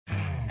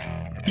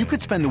You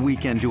could spend the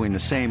weekend doing the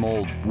same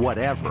old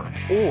whatever,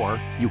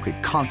 or you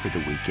could conquer the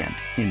weekend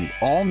in the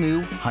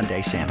all-new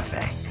Hyundai Santa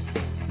Fe.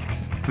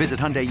 Visit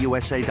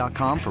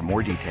HyundaiUSA.com for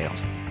more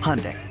details.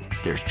 Hyundai,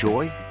 there's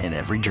joy in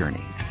every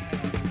journey.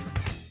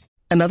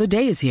 Another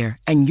day is here,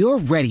 and you're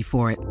ready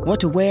for it. What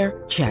to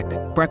wear? Check.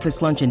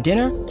 Breakfast, lunch, and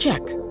dinner? Check.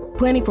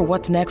 Planning for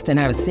what's next and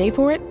how to save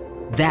for it?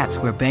 That's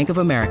where Bank of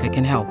America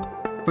can help.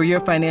 For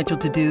your financial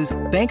to-dos,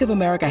 Bank of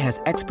America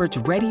has experts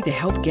ready to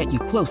help get you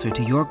closer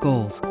to your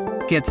goals.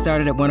 Get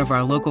started at one of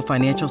our local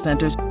financial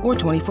centers or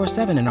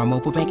 24/7 in our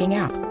mobile banking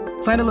app.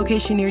 Find a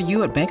location near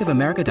you at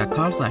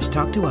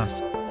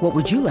bankofamerica.com/talktous. What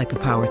would you like the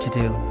power to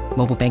do?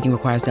 Mobile banking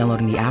requires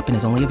downloading the app and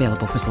is only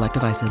available for select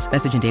devices.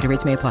 Message and data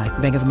rates may apply.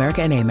 Bank of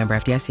America N.A., member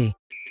FDIC.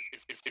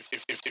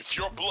 If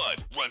your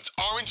blood runs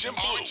orange and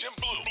blue,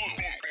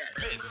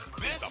 this is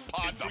the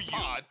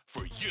pod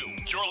for you.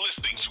 You're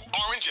listening to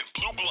Orange and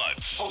Blue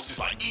Bloods, hosted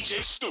by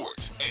EJ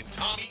Stewart and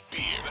Tommy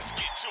Beer. Let's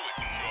get to it,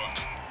 New York.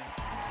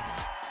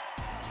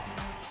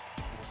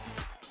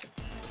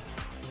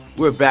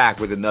 We're back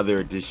with another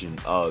edition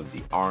of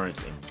the Orange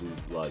and Blue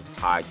Bloods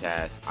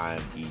podcast. I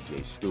am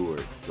EJ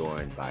Stewart,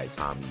 joined by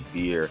Tommy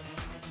Beer.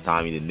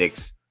 Tommy, the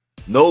Knicks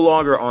no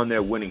longer on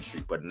their winning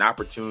streak, but an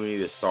opportunity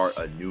to start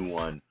a new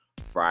one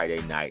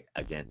Friday night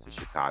against the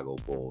Chicago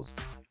Bulls.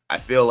 I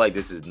feel like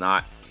this is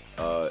not,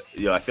 I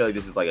feel like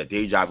this is like a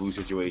deja vu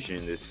situation,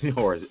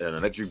 or an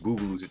electric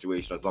boogaloo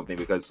situation or something,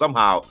 because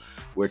somehow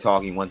we're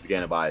talking once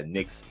again about a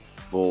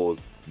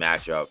Knicks-Bulls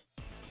matchup,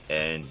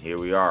 and here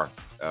we are.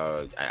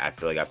 I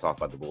feel like I've talked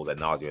about the Bulls ad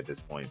nauseum at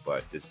this point,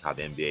 but this is how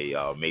the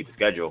NBA made the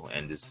schedule,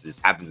 and this just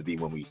happens to be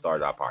when we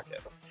started our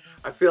podcast.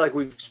 I feel like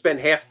we've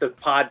spent half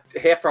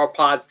our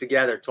pods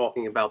together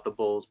talking about the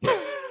Bulls, but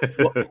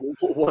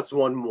what's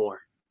one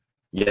more?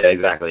 Yeah,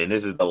 exactly. And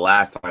this is the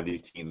last time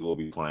these teams will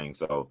be playing.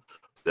 So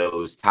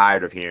those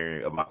tired of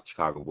hearing about the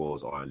Chicago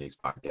Bulls on the Knicks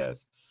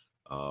podcast,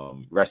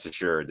 rest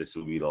assured this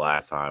will be the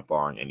last time,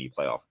 barring any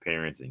playoff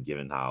appearance. And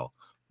given how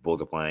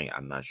Bulls are playing,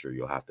 I'm not sure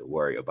you'll have to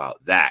worry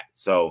about that.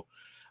 So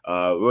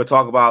we'll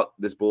talk about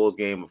this Bulls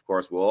game. Of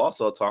course, we'll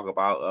also talk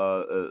about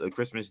a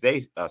Christmas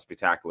Day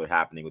spectacular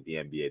happening with the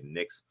NBA. The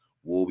Knicks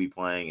will be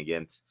playing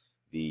against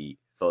the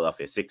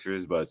Philadelphia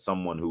Sixers, but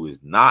someone who is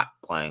not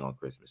playing on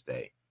Christmas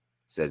Day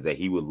says that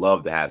he would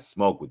love to have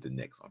smoke with the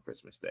Knicks on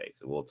Christmas Day.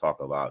 So we'll talk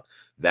about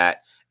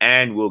that,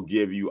 and we'll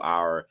give you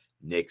our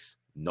Knicks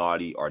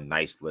naughty or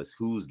nice list.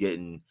 Who's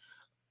getting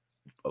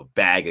a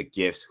bag of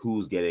gifts?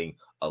 Who's getting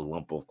a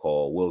lump of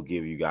coal? We'll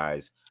give you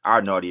guys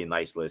our naughty and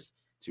nice list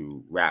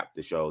to wrap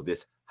the show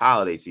this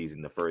holiday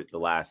season, the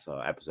last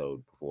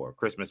episode before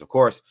Christmas. Of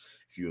course,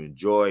 if you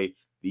enjoy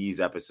these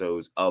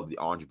episodes of the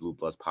Orange Blue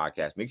Plus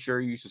podcast, make sure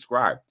you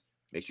subscribe.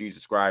 Make sure you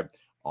subscribe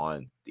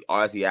on the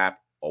Odyssey app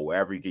or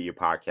wherever you get your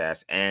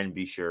podcasts, and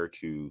be sure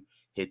to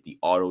hit the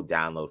auto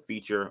download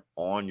feature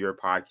on your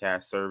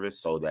podcast service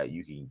so that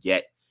you can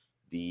get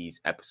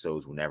these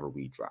episodes whenever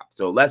we drop.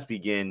 So let's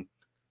begin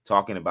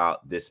talking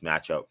about this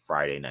matchup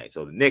Friday night.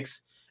 So the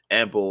Knicks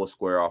and Bulls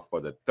square off for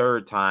the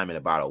third time in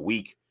about a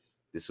week.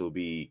 This will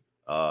be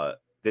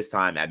this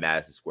time at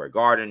Madison Square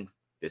Garden.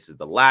 This is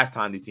the last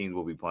time these teams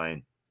will be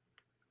playing.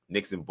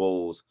 Knicks and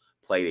Bulls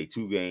played a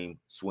 2-game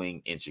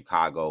swing in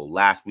Chicago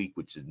last week,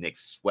 which the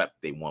Knicks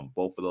swept. They won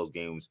both of those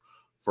games.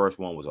 First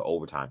one was an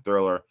overtime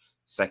thriller.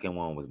 Second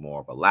one was more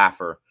of a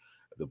laugher.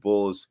 The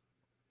Bulls,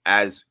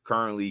 as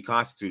currently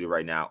constituted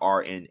right now,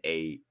 are in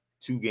a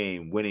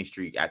 2-game winning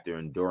streak after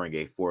enduring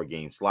a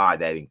 4-game slide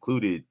that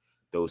included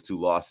those 2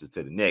 losses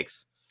to the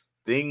Knicks.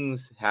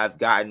 Things have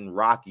gotten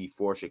rocky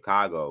for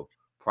Chicago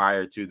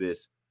prior to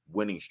this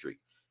winning streak.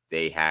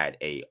 They had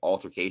a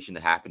altercation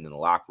that happened in the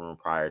locker room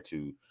prior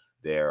to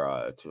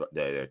their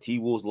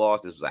T-Wolves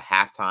loss. This was a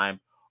halftime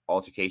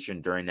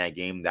altercation during that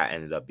game that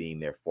ended up being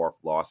their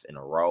 4th loss in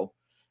a row.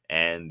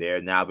 And there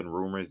have now been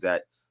rumors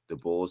that the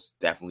Bulls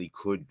definitely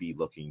could be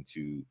looking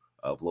to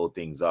blow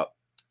things up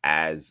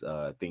as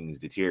things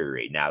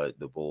deteriorate. Now that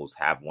the Bulls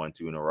have won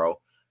 2 in a row,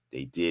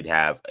 they did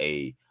have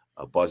a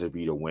buzzer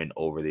beater win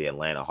over the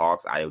Atlanta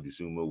Hawks. Ayo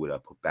Dosunmu with a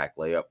putback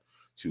layup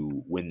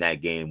to win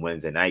that game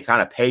Wednesday night.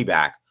 Kind of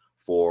payback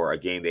for a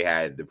game they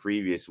had the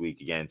previous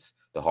week against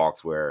the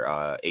Hawks where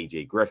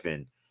AJ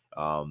Griffin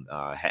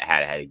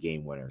had a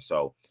game winner.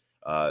 So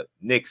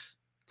Knicks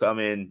come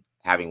in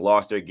having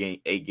lost their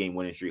 8-game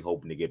winning streak,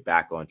 hoping to get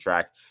back on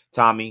track.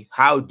 Tommy,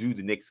 how do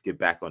the Knicks get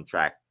back on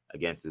track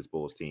against this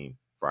Bulls team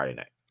Friday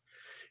night?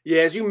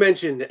 Yeah, as you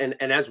mentioned, and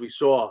as we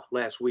saw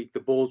last week,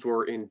 the Bulls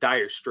were in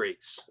dire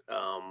straits.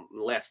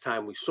 Last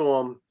time we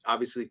saw them,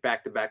 obviously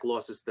back-to-back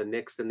losses to the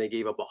Knicks, then they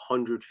gave up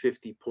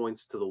 150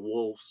 points to the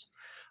Wolves.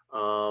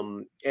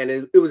 And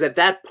it was at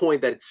that point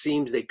that it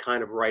seems they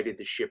kind of righted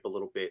the ship a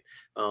little bit.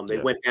 They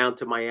went down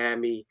to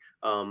Miami,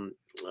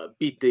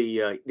 beat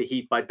the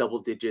Heat by double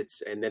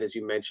digits, and then, as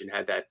you mentioned,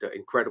 had that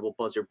incredible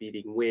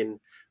buzzer-beating win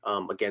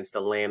against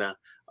Atlanta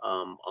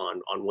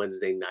on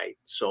Wednesday night.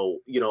 So,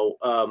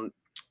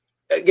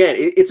 again,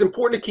 it's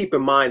important to keep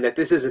in mind that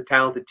this is a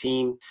talented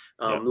team.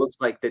 It looks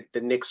like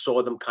the Knicks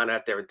saw them kind of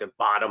at the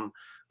bottom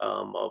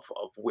of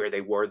where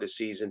they were this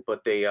season,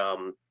 but they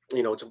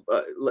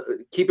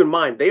keep in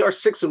mind they are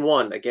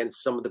 6-1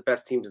 against some of the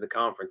best teams in the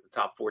conference, the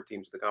top 4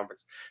 teams in the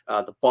conference,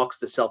 the Bucks,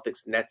 the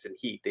Celtics, Nets, and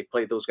Heat. They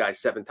played those guys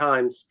 7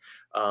 times,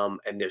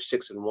 and they're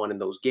 6-1 in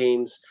those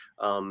games.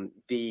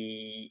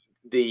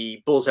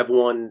 The Bulls have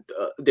won.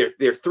 They're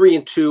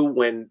 3-2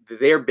 when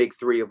their big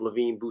three of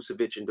Levine,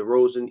 Vucevic, and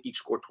DeRozan each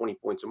scored 20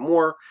 points or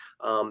more.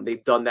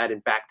 They've done that in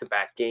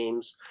back-to-back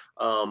games.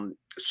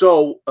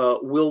 So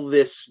will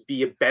this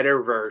be a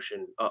better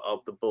version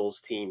of the Bulls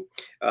team?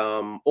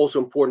 Also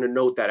important to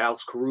note that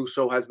Alex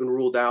Caruso has been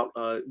ruled out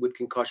with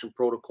concussion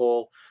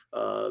protocol.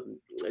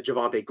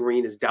 Javonte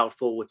Green is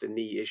doubtful with the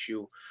knee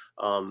issue.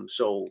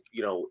 So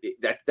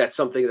that's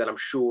something that I'm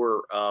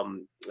sure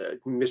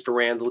Mr.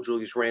 Randall,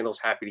 Julius Randle's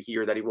happy to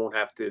hear that he won't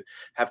have to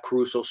have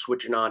Caruso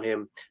switching on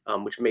him,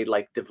 which made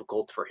life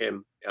difficult for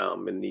him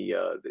in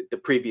the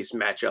previous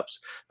matchups.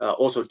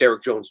 Also,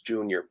 Derrick Jones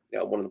Jr.,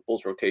 one of the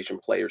Bulls rotation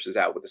players, is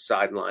out with a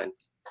sideline.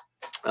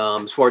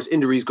 As far as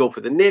injuries go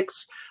for the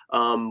Knicks,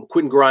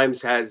 Quentin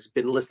Grimes has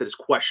been listed as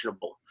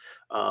questionable.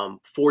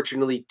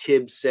 Fortunately,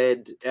 Tibbs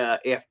said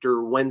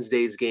after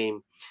Wednesday's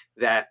game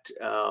that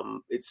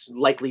it's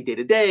likely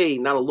day-to-day,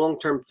 not a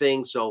long-term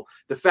thing. So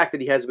the fact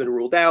that he hasn't been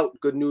ruled out,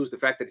 good news. The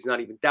fact that he's not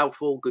even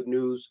doubtful, good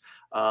news.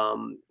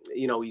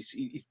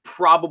 He's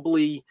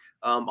probably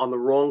on the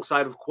wrong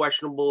side of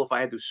questionable. If I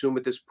had to assume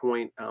at this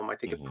point, I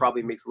think it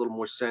probably makes a little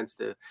more sense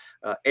to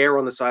err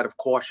on the side of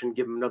caution,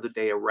 give him another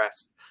day of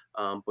rest.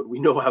 But we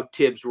know how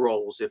Tibbs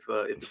rolls. If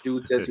the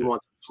dude says he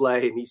wants to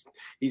play and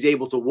he's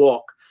able to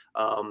walk,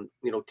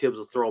 Tibbs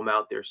will throw him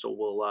out there. So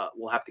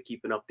we'll have to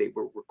keep an update.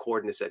 We're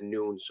recording this at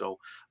noon, so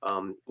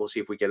we'll see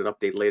if we get an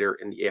update later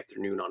in the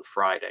afternoon on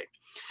Friday.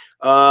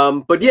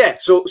 But yeah,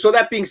 so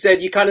that being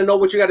said, you kind of know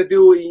what you got to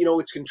do.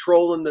 It's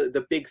controlling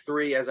the big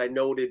three, as I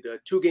noted,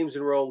 2 games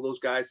in a row. Those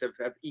guys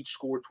have each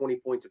scored 20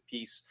 points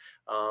apiece.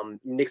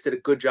 Knicks did a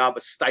good job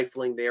of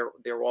stifling their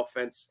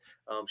offense,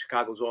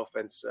 Chicago's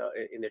offense,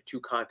 in their 2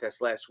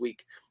 contests last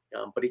week.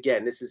 But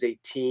again, this is a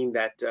team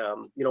that,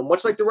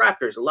 much like the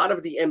Raptors, a lot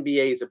of the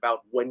NBA is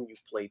about when you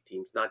play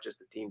teams, not just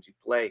the teams you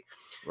play.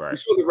 Right. We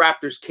saw the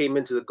Raptors came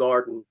into the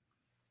Garden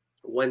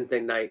Wednesday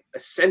night,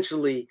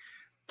 essentially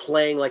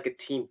playing like a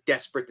team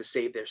desperate to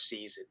save their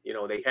season.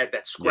 They had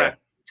that scrap. Yeah.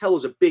 Tell it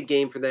was a big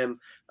game for them.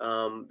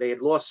 They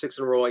had lost 6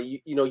 in a row.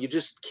 You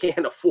just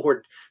can't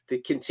afford to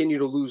continue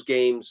to lose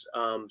games.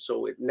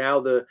 So now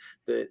the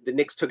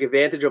Knicks took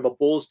advantage of a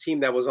Bulls team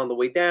that was on the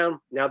way down.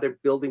 Now they're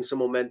building some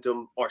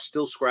momentum, are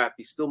still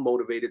scrappy, still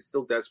motivated,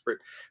 still desperate.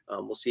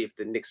 We'll see if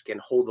the Knicks can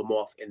hold them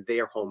off in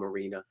their home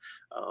arena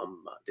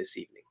this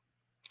evening.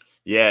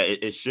 Yeah,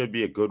 it should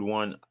be a good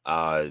one.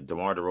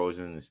 DeMar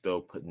DeRozan is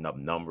still putting up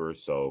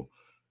numbers. So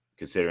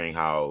considering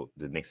how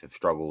the Knicks have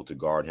struggled to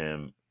guard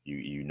him,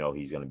 you know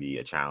he's going to be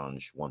a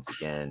challenge once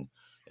again.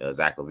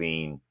 Zach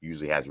LaVine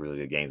usually has really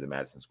good games at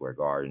Madison Square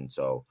Garden,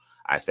 so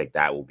I expect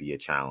that will be a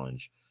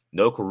challenge.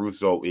 No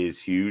Caruso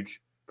is huge,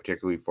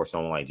 particularly for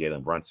someone like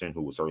Jalen Brunson,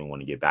 who will certainly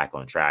want to get back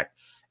on track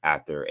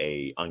after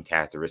a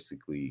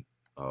uncharacteristically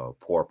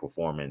poor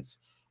performance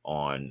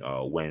on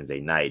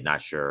Wednesday night.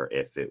 Not sure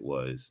if it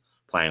was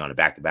playing on a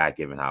back-to-back,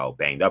 given how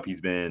banged up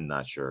he's been.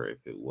 Not sure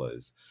if it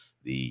was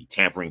the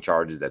tampering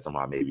charges that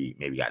somehow maybe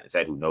got in his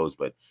head. Who knows?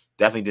 But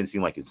definitely didn't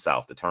seem like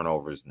himself. The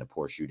turnovers and the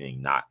poor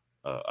shooting, not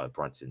a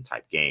Brunson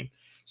type game.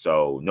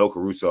 So no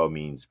Caruso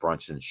means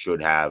Brunson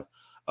should have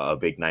a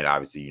big night.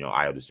 Obviously,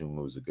 Ayo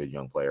Dosunmu was a good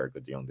young player, a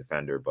good young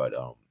defender, but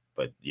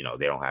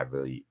they don't have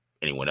really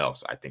anyone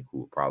else, I think, who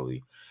would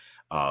probably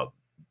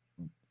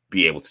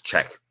be able to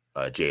check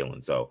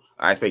Jalen. So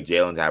I expect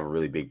Jalen to have a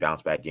really big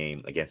bounce back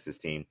game against this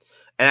team.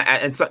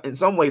 And so, in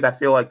some ways, I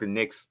feel like the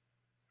Knicks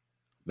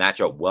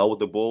match up well with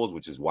the Bulls,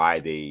 which is why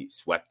they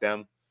swept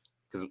them.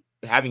 Because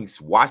having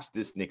watched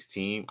this Knicks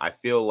team, I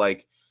feel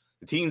like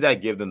the teams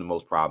that give them the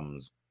most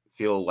problems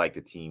feel like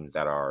the teams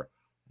that are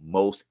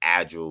most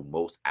agile,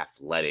 most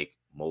athletic,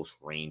 most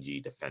rangy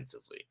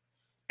defensively.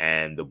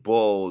 And the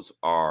Bulls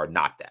are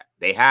not that.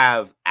 They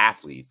have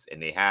athletes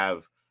and they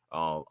have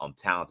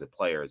talented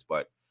players,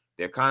 but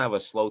they're kind of a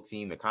slow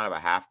team. They're kind of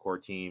a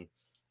half-court team.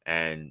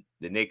 And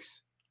the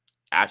Knicks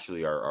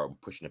actually are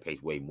pushing the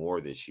pace way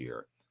more this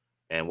year.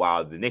 And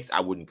while the Knicks, I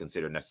wouldn't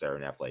consider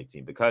necessarily an athletic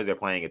team, because they're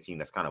playing a team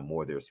that's kind of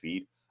more their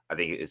speed, I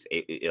think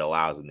it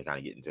allows them to kind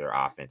of get into their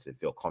offense and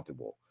feel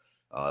comfortable.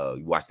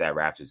 You watch that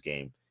Raptors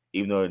game,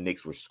 even though the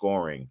Knicks were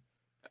scoring,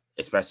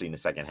 especially in the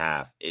second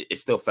half, it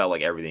still felt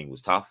like everything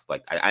was tough.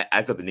 Like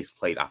I thought the Knicks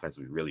played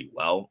offensively really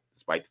well,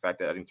 despite the fact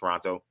that I think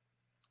Toronto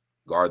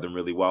guarded them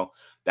really well.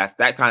 That's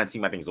that kind of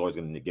team I think is always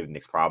going to give the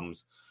Knicks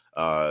problems.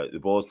 The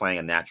Bulls playing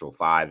a natural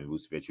 5 and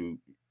Vucevic, who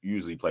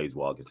usually plays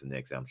well against the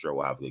Knicks, and I'm sure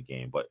we'll have a good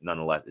game. But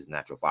nonetheless, his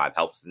natural 5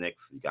 helps the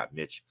Knicks. You got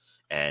Mitch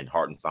and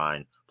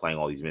Hartenstein playing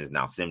all these minutes.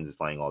 Now Simmons is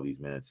playing all these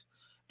minutes.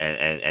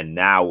 And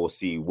now we'll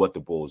see what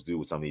the Bulls do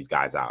with some of these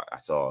guys out. I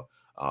saw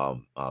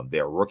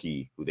their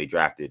rookie who they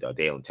drafted,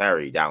 Dallin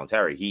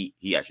Terry.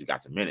 He actually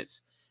got some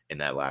minutes in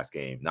that last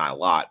game. Not a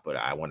lot, but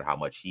I wonder how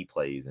much he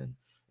plays and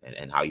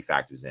how he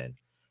factors in.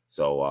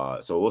 So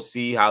we'll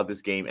see how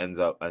this game ends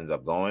up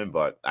going.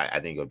 But I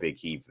think a big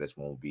key for this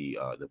one will be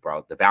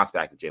the bounce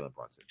back of Jalen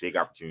Brunson. Big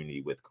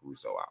opportunity with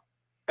Caruso out.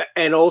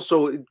 And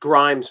also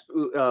Grimes,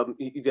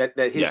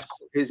 that Yes.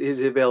 his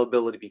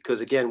availability,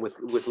 because again with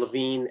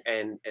Levine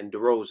and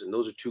DeRozan,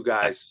 those are two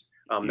guys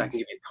that can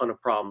give you a ton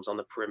of problems on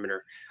the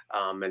perimeter,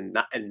 and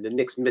the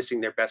Knicks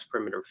missing their best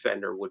perimeter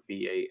defender would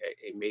be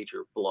a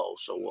major blow.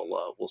 So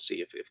we'll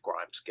see if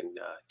Grimes can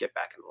get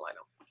back in the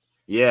lineup.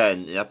 Yeah,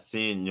 and after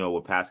seeing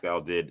what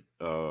Pascal did,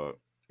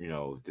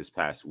 this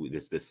past week,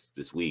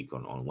 this week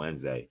on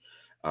Wednesday,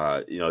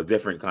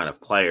 different kind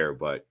of player,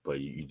 but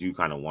you do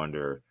kind of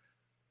wonder.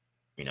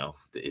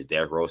 Is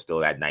Derrick Rose still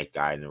that ninth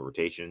guy in the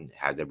rotation?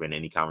 Has there been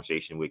any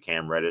conversation with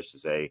Cam Reddish to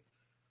say,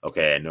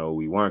 okay, I know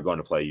we weren't going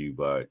to play you,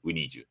 but we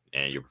need you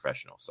and you're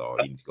professional, so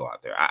you need to go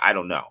out there? I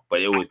don't know,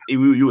 but you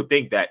would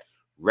think that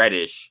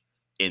Reddish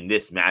in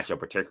this matchup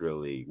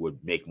particularly would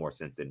make more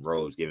sense than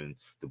Rose, given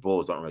the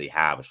Bulls don't really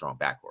have a strong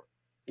backcourt.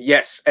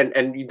 Yes, and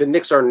the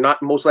Knicks are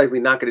most likely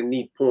not going to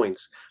need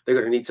points. They're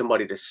going to need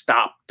somebody to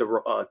stop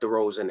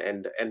DeRozan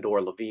and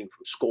or Levine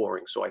from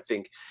scoring. So I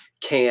think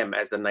Cam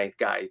as the ninth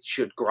guy,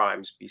 should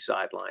Grimes be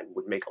sidelined,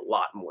 would make a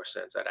lot more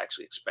sense. I'd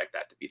actually expect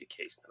that to be the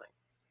case tonight.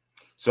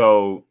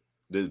 So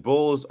the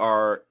Bulls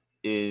are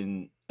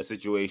in a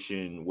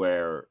situation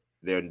where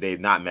they've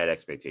not met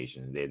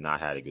expectations. They've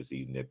not had a good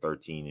season. They're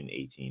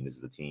 13-18. This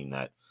is a team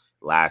that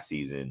last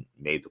season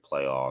made the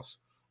playoffs.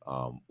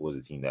 Was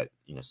a team that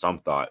some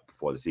thought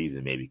before the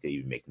season maybe could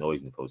even make noise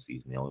in the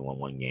postseason. They only won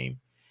one game,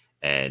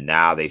 and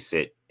now they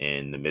sit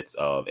in the midst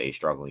of a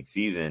struggling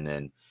season.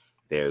 And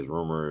there's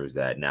rumors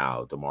that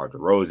now DeMar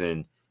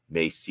DeRozan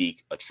may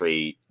seek a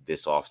trade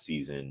this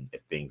offseason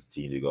if things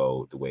continue to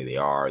go the way they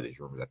are. There's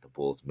rumors that the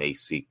Bulls may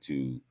seek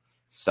to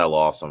sell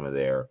off some of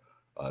their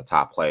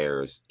top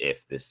players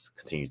if this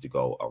continues to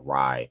go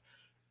awry.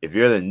 If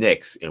you're the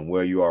Knicks and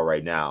where you are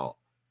right now,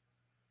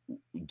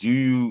 do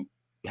you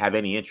have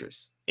any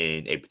interest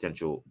in a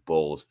potential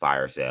Bulls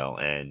fire sale?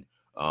 And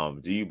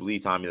do you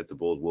believe, Tommy, that the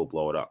Bulls will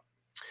blow it up?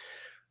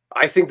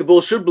 I think the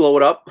Bulls should blow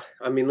it up.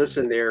 I mean,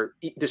 listen,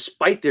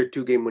 despite their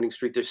 2-game winning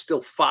streak, they're still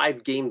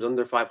 5 games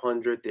under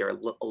 500. They're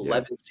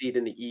 11th seed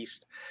in the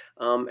East.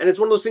 And it's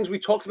one of those things we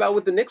talked about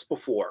with the Knicks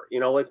before.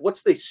 Like,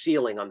 what's the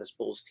ceiling on this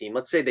Bulls team?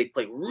 Let's say they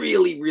play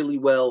really, really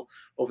well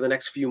over the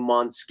next few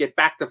months, get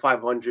back to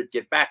 500,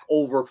 get back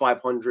over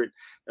 500,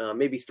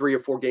 maybe 3 or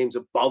 4 games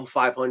above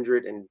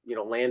 500, and,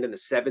 land in the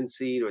 7th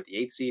seed or the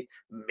 8th seed.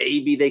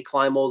 Maybe they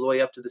climb all the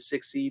way up to the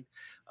 6th seed.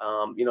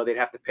 They'd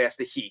have to pass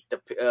the Heat,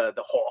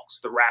 the Hawks,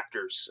 the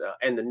Raptors,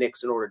 and the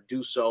Knicks in order to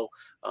do so.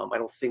 I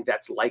don't think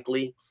that's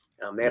likely.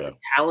 They have the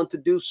talent to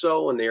do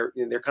so, and they're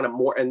kind of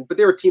more. But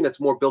they're a team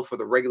that's more built for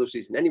the regular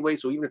season anyway.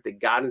 So even if they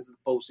got into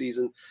the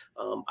postseason,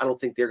 I don't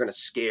think they're going to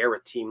scare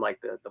a team like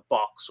the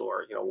Bucks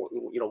or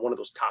one of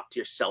those top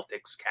tier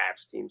Celtics,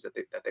 Cavs teams that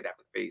they'd have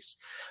to face.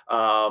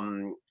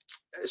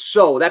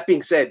 So that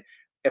being said,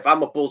 if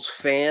I'm a Bulls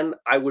fan,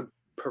 I would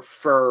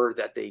prefer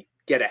that they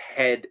get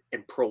ahead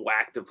and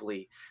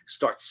proactively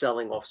start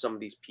selling off some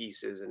of these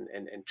pieces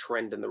and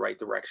trend in the right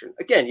direction.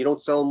 Again, you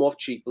don't sell them off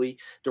cheaply.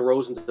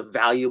 DeRozan's a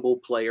valuable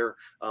player.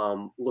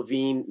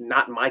 Levine,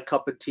 not my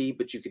cup of tea,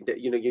 but you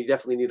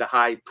definitely need a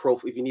high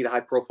profile. If you need a high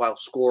profile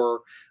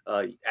scorer,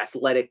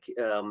 athletic,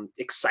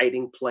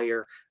 exciting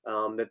player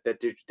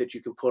that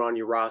you can put on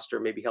your roster,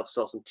 maybe help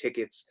sell some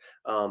tickets.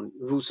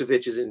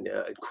 Vucevic is an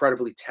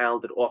incredibly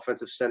talented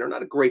offensive center,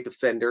 not a great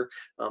defender,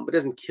 but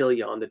doesn't kill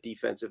you on the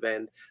defensive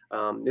end.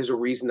 There's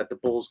a reason that the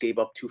Bulls gave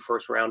up 2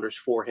 first-rounders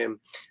for him.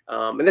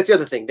 And that's the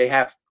other thing. They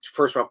have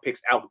first-round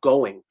picks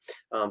outgoing.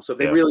 So if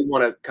they really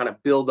want to kind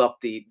of build up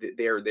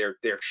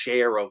their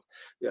share of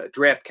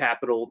draft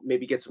capital,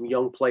 maybe get some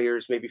young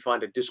players, maybe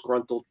find a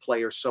disgruntled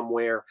player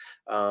somewhere.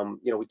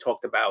 We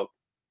talked about,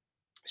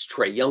 is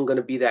Trae Young going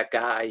to be that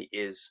guy?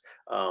 If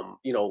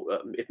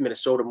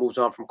Minnesota moves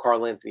on from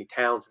Karl Anthony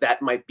Towns,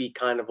 that might be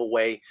kind of a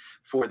way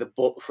for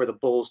the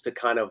Bulls to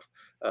kind of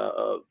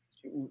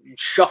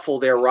shuffle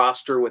their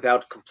roster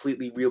without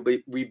completely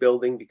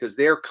rebuilding, because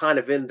they're kind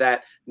of in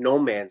that no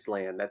man's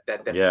land, that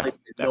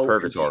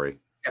purgatory.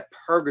 That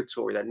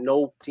purgatory that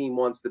no team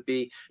wants to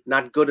be.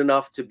 Not good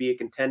enough to be a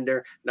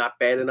contender, not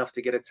bad enough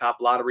to get a top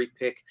lottery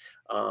pick.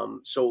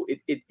 So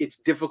it's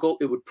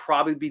difficult. It would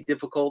probably be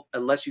difficult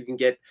unless you can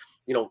get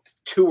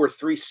 2 or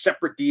 3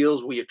 separate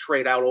deals where you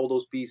trade out all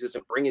those pieces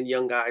and bring in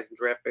young guys and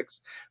draft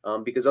picks.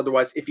 Because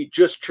otherwise, if you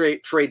just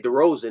trade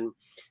DeRozan,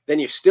 then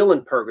you're still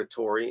in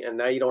purgatory, and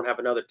now you don't have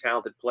another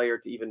talented player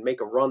to even make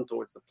a run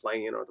towards the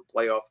play-in or the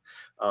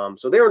playoff.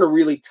 So they're in a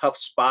really tough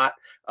spot.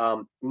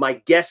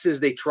 My guess is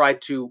they try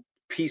to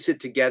piece it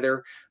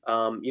together,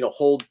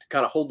 hold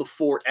the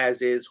fort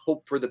as is,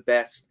 hope for the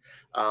best,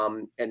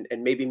 and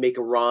maybe make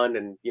a run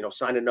and,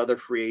 sign another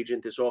free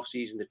agent this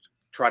offseason to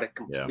try to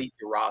complete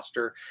the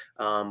roster.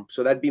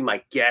 So that'd be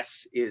my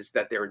guess, is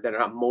that they're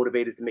not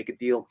motivated to make a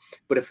deal.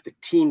 But if the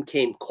team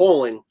came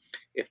calling,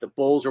 if the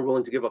Bulls are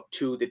willing to give up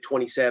the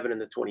 27th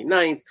and the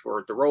 29th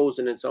for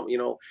DeRozan and some,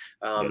 the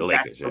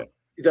Lakers,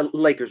 The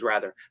Lakers,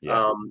 rather.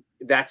 Yeah.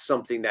 That's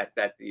something that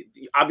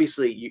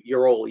obviously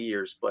you're all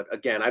ears, but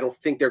again, I don't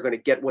think they're going to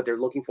get what they're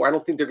looking for. I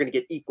don't think they're going to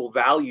get equal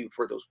value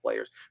for those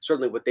players.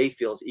 Certainly, what they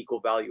feel is equal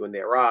value in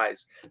their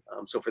eyes.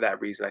 So for that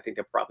reason, I think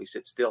they'll probably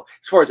sit still.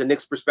 As far as a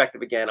Knicks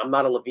perspective, again, I'm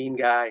not a Levine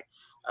guy.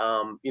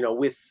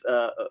 With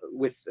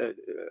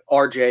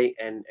RJ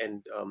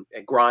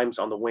and Grimes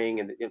on the wing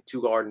and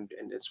two guard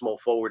and small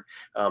forward,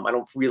 I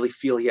don't really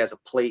feel he has a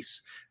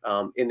place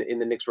in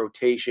the Knicks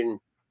rotation.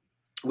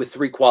 With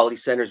three quality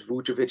centers,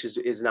 Vucevic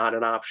is not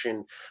an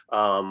option.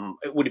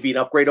 Would it be an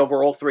upgrade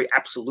over all three?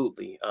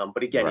 Absolutely.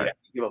 But again, you'd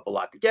have to give up a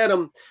lot to get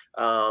him.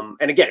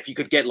 And again, if you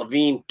could get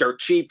Levine dirt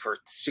cheap for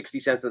 60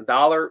 cents on the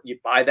dollar, you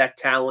buy that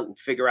talent and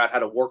figure out how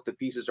to work the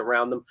pieces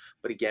around them.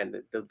 But again,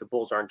 the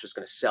Bulls aren't just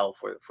going to sell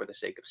for the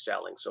sake of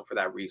selling. So for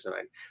that reason,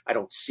 I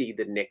don't see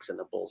the Knicks and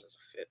the Bulls as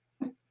a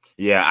fit.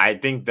 Yeah, I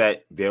think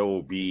that there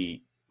will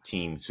be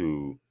teams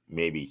who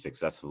maybe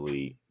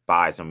successfully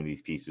buy some of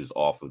these pieces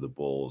off of the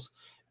Bulls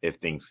if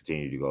things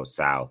continue to go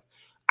south.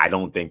 I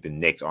don't think the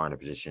Knicks are in a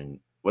position.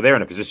 Well, they're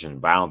in a position,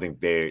 but I don't think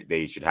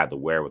they should have the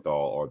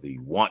wherewithal or the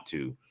want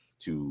to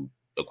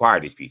acquire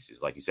these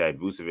pieces. Like you said,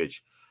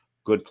 Vucevic,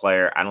 good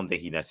player. I don't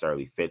think he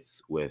necessarily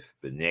fits with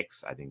the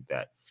Knicks. I think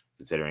that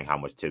considering how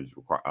much Tibbs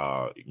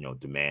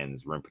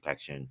demands rim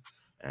protection,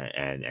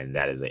 and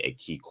that is a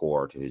key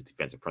core to his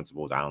defensive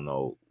principles, I don't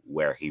know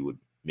where he would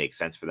make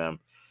sense for them.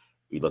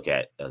 We look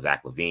at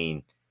Zach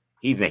LaVine.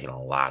 He's making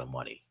a lot of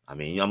money. I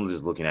mean, I'm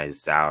just looking at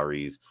his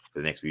salaries for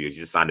the next few years.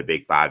 He just signed a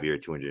big 5-year,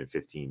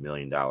 $215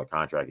 million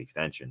contract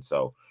extension.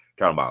 So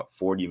talking about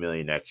 $40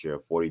 million next year,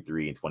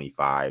 43 and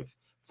 25,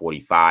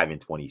 45 and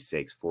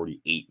 26,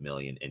 48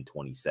 million and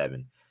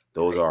 27.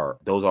 Those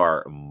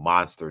are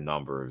monster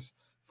numbers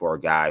for a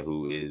guy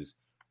who is,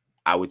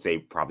 I would say,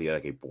 probably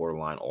like a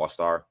borderline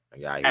all-star. A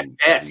guy who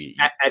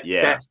at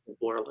best, a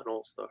borderline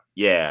all-star.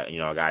 Yeah,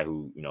 a guy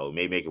who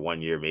may make it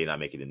 1 year, may not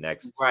make it the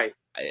next. Right.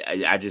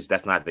 I just,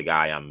 that's not the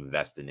guy I'm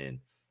investing in,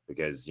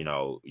 because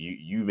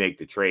you make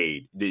the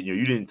trade.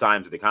 You didn't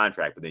sign to the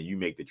contract, but then you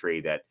make the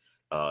trade that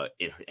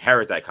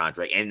inherits that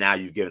contract, and now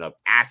you've given up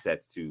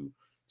assets to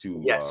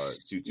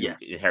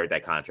inherit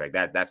that contract.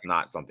 That's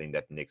not something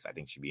that the Knicks, I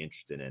think, should be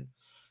interested in.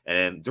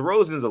 And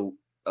DeRozan's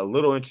a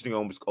little interesting,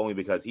 almost only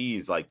because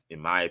he's, like,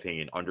 in my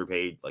opinion,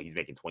 underpaid. Like, he's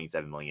making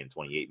 $27 million,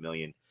 $28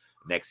 million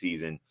next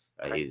season.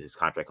 His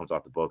contract comes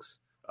off the books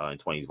in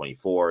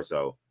 2024,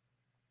 so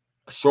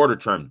a shorter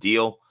term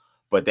deal.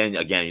 But then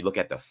again, you look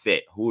at the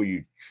fit. Who are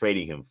you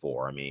trading him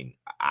for? I mean,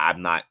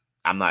 I'm not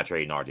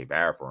trading RJ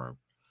Barrett for him.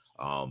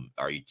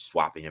 Are you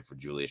swapping him for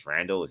Julius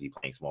Randle? Is he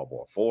playing small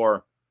ball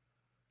 4?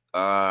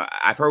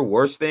 I've heard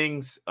worse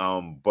things.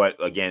 But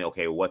again,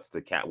 okay, what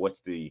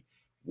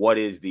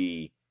is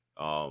the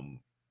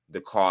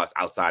cost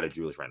outside of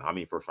Julius Randle? How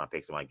many first round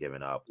picks am I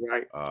giving up?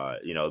 Right.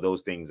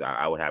 Those things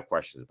I would have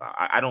questions about.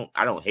 I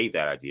don't hate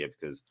that idea,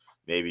 because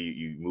maybe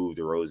you move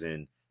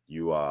DeRozan,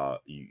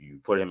 you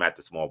put him at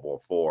the small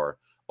ball 4.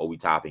 Obi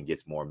Toppin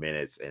gets more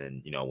minutes,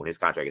 and when his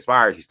contract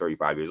expires, he's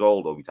 35 years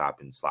old. Obi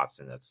Toppin slots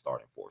in at the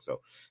starting 4.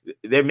 So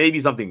there may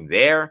be something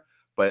there,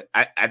 but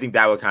I think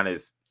that would kind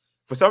of,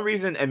 for some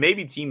reason, and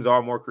maybe teams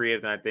are more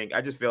creative than I think.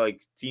 I just feel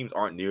like teams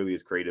aren't nearly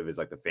as creative as,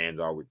 like, the fans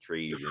are with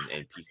trades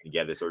and piecing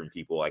together certain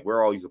people. Like,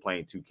 we're all used to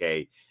playing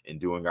 2K and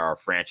doing our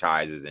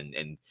franchises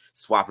and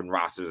swapping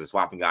rosters and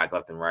swapping guys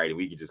left and right, and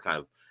we can just kind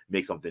of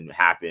make something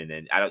happen.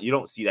 And you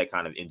don't see that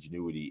kind of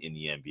ingenuity in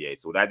the NBA.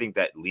 So I think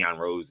that Leon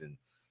Rose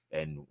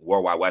and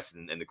Worldwide West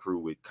and the crew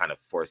would kind of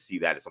foresee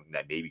that as something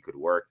that maybe could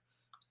work.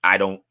 I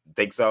don't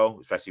think so,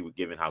 especially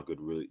given how good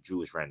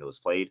Julius Randle has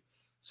played.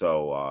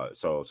 So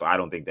I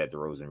don't think that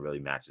DeRozan really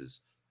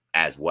matches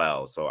as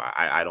well. So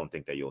I don't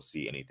think that you'll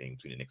see anything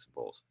between the Knicks and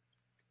Bulls.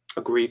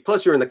 Agreed.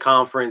 Plus, you're in the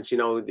conference. They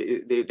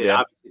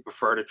obviously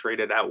prefer to trade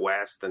it out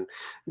west, and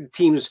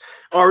teams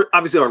are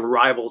obviously on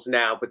rivals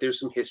now. But there's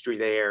some history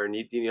there, and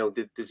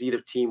does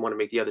either team want to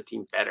make the other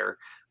team better?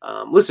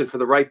 Listen, for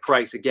the right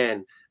price,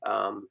 again.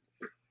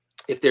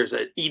 If there's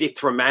an edict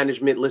from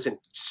management,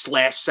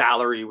 slash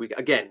salary.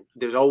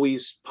 There's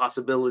always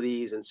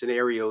possibilities and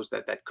scenarios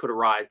that could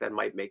arise that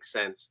might make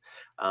sense.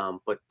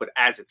 But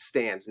as it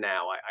stands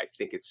now, I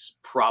think it's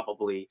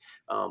probably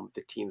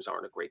the teams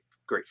aren't a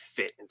great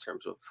fit in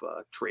terms of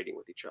trading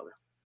with each other.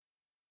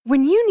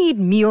 When you need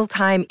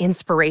mealtime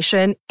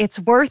inspiration,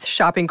 it's worth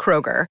shopping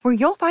Kroger, where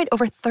you'll find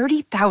over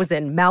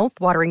 30,000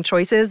 mouth-watering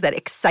choices that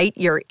excite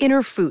your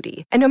inner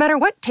foodie. And no matter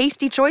what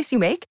tasty choice you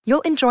make,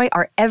 you'll enjoy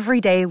our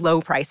everyday low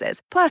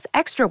prices, plus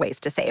extra ways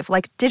to save,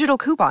 like digital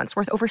coupons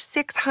worth over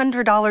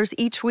 $600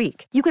 each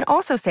week. You can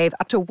also save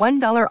up to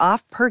 $1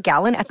 off per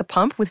gallon at the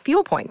pump with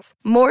fuel points.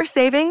 More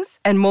savings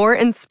and more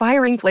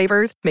inspiring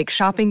flavors make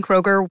shopping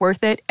Kroger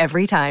worth it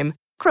every time.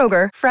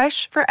 Kroger,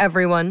 fresh for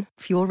everyone.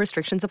 Fuel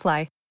restrictions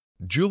apply.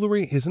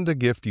 Jewelry isn't a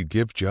gift you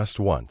give just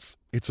once.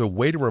 It's a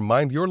way to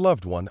remind your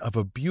loved one of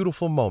a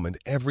beautiful moment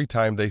every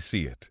time they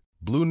see it.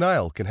 Blue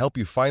Nile can help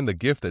you find the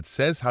gift that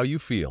says how you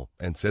feel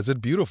and says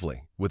it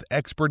beautifully, with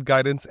expert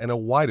guidance and a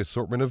wide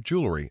assortment of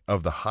jewelry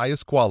of the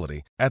highest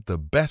quality at the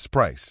best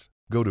price.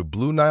 Go to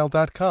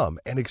BlueNile.com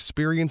and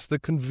experience the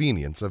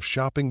convenience of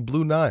shopping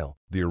Blue Nile,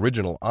 the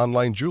original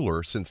online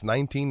jeweler since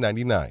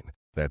 1999.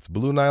 That's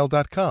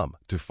BlueNile.com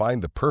to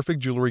find the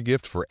perfect jewelry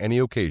gift for any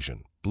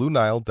occasion.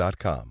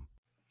 BlueNile.com.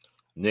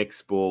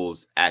 Knicks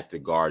Bulls at the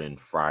Garden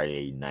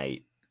Friday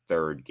night,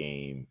 third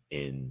game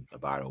in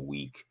about a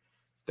week,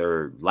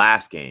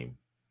 last game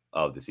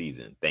of the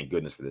season. Thank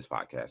goodness for this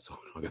podcast, so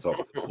we don't get to talk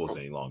about the Bulls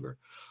any longer.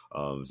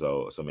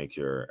 So make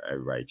sure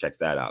everybody checks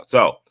that out.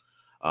 So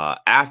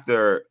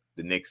after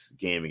the Knicks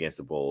game against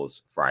the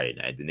Bulls Friday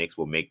night, the Knicks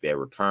will make their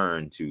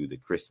return to the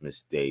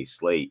Christmas Day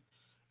slate.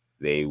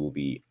 They will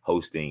be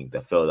hosting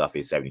the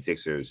Philadelphia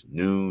 76ers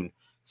noon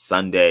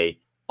Sunday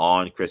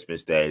on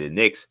Christmas Day. The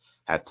Knicks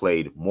have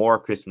played more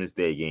Christmas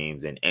Day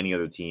games than any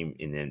other team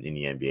in the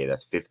NBA.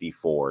 That's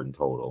 54 in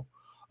total.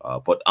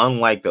 But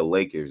unlike the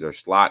Lakers, their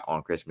slot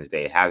on Christmas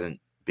Day hasn't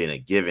been a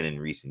given in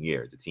recent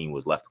years. The team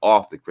was left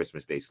off the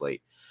Christmas Day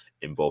slate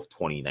in both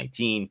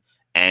 2019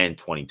 and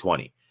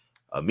 2020.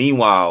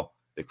 Meanwhile,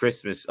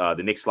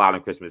 the Knicks slot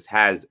on Christmas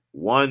has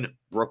one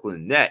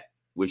Brooklyn Net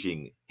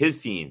wishing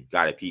his team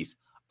got a piece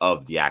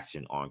of the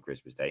action on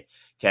Christmas Day.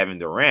 Kevin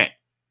Durant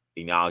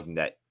acknowledging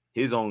that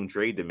his own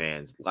trade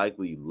demands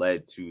likely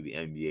led to the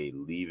NBA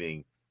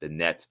leaving the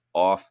Nets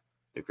off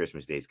the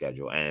Christmas Day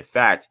schedule. And in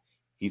fact,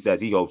 he says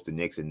he hopes the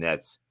Knicks and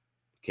Nets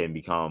can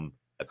become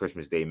a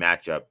Christmas Day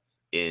matchup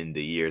in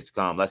the years to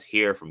come. Let's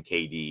hear from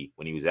KD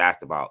when he was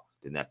asked about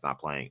the Nets not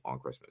playing on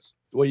Christmas.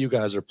 The way you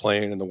guys are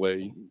playing and the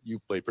way you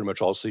play pretty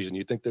much all season,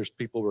 you think there's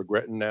people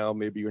regretting now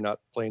maybe you're not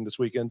playing this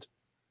weekend?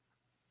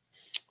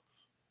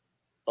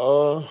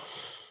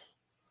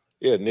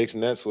 Yeah, Knicks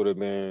and Nets would have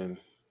been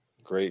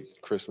great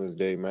Christmas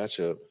Day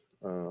matchup.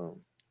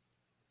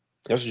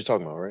 That's what you're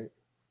talking about, right?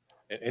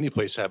 Any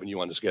place having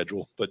you on the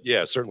schedule, but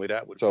yeah, certainly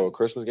that would. So a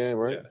Christmas game,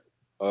 right?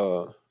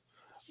 Yeah.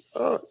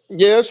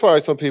 Yeah, it's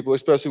probably some people,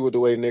 especially with the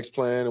way Knicks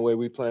playing, the way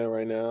we playing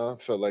right now. I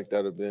felt like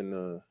that would have been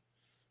a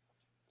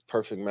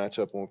perfect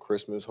matchup on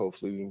Christmas.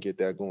 Hopefully we can get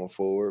that going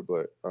forward.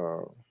 But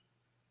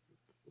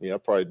yeah, I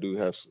probably do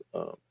have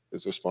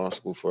it's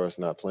responsible for us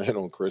not playing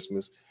on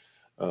Christmas.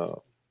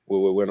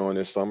 What went on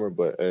this summer,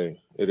 but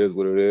hey, it is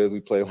what it is. We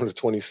play on the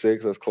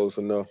 26th. That's close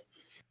enough.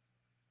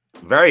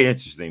 Very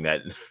interesting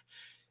that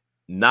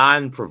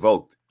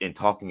non-provoked in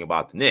talking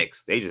about the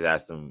Knicks, they just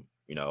asked him,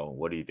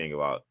 what do you think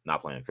about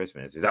not playing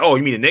Christmas? He's like, oh,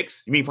 you mean the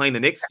Knicks? You mean playing the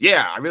Knicks?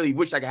 Yeah, I really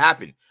wish that could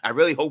happen. I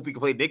really hope we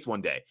can play the Knicks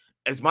one day.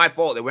 It's my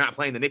fault that we're not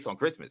playing the Knicks on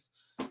Christmas.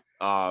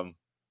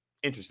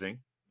 Interesting.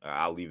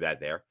 I'll leave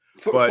that there.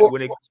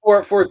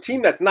 For a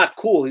team that's not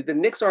cool, the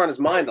Knicks are on his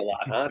mind a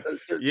lot, huh?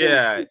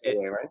 Yeah,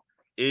 right?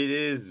 It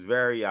is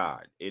very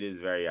odd. It is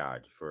very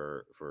odd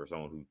for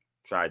someone who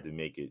tried to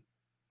make it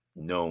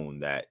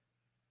known that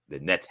the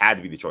Nets had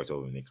to be the choice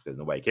over the Knicks because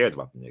nobody cares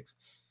about the Knicks.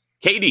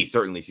 KD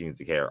certainly seems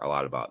to care a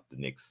lot about the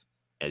Knicks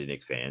and the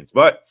Knicks fans,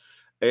 but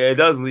it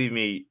does leave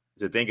me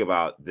to think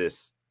about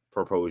this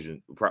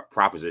proposition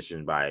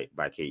by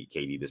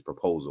KD, this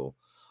proposal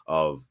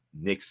of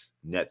Knicks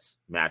Nets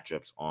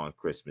matchups on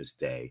Christmas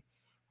Day.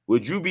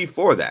 Would you be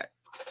for that,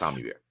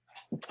 Tommy Beer?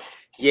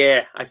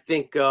 Yeah, I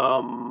think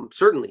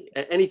certainly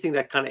anything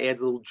that kind of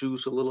adds a little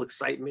juice, a little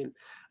excitement.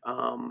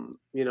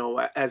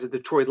 As a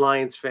Detroit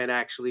Lions fan,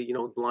 actually,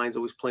 the Lions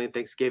always playing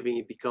Thanksgiving.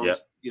 It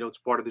becomes, it's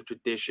part of the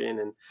tradition,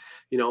 and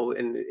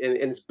and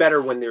it's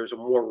better when there's a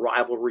more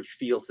rivalry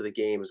feel to the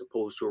game as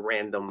opposed to a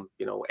random,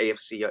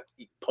 AFC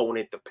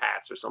opponent, the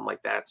Pats or something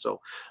like that. So,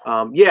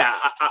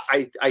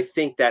 I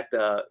think that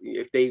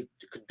if they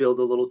could build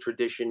a little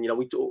tradition,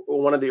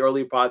 one of the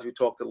earlier pods we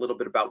talked a little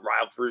bit about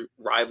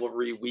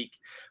rivalry week,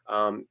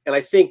 and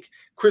I think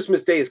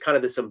Christmas Day is kind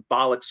of the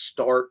symbolic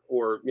start,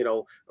 or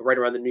right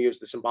around the New Year's,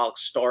 the symbolic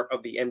start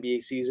of the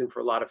NBA season for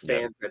a lot of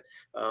fans that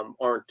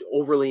aren't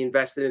overly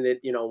invested in it.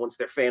 Once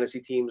their fantasy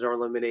teams are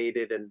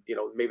eliminated, and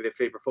maybe their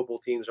favorite football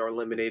teams are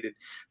eliminated.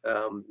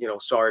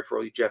 Sorry for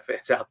all you Jeff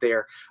fans out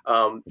there.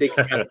 They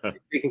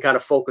can kind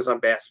of focus on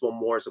basketball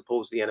more as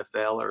opposed to the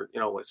NFL or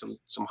with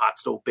some hot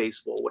stove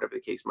baseball, whatever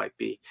the case might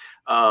be.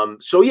 I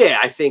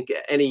think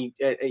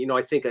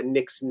I think a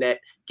Knicks net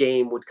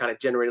game would kind of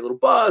generate a little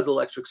buzz, a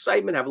little extra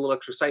excitement, have a little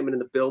extra excitement in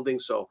the building.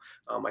 So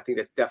I think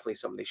that's definitely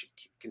something they should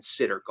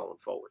consider going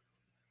forward.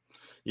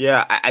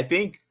 Yeah, I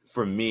think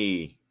for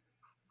me,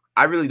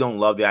 I really don't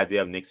love the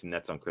idea of Knicks and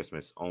Nets on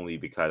Christmas, only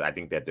because I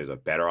think that there's a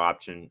better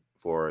option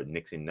for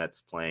Knicks and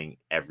Nets playing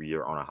every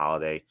year on a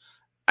holiday.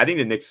 I think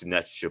the Knicks and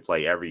Nets should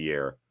play every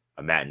year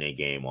a matinee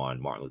game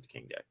on Martin Luther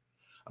King Day.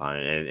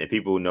 And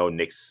people who know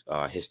Knicks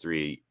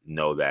history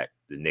know that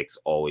the Knicks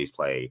always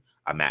play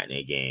a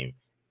matinee game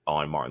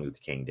on Martin Luther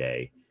King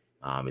Day.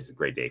 It's a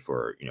great day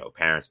for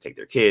parents to take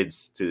their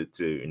kids to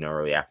an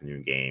early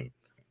afternoon game.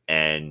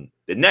 And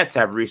the Nets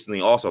have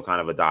recently also kind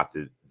of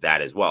adopted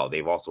that as well.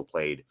 They've also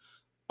played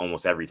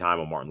almost every time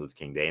on Martin Luther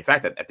King Day. In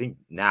fact, I think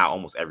now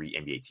almost every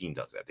NBA team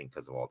does it, I think,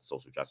 because of all the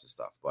social justice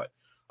stuff. But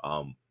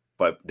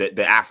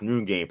the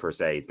afternoon game per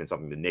se has been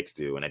something the Knicks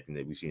do. And I think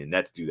that we've seen the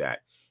Nets do that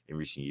in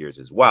recent years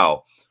as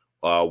well.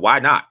 Why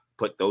not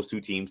put those two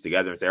teams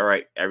together and say, all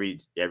right, every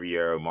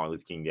year Martin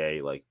Luther King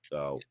Day, like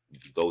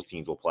those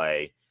teams will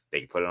play. They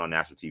can put it on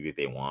national TV if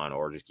they want,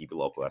 or just keep it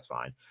local. That's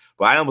fine.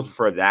 But I almost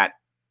prefer that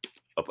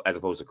as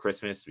opposed to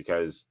Christmas,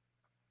 because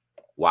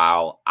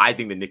while I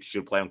think the Knicks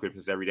should play on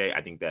Christmas every day,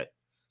 I think that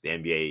the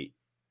NBA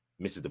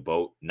misses the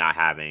boat not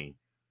having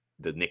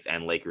the Knicks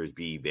and Lakers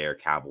be their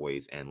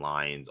Cowboys and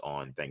Lions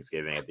on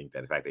Thanksgiving. I think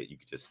that the fact that you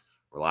could just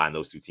rely on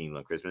those two teams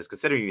on Christmas,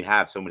 considering you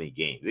have so many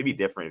games, it'd be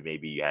different if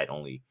maybe you had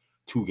only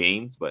 2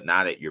 games, but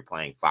now that you're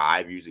playing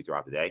 5 usually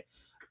throughout the day,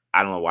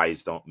 I don't know why you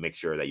just don't make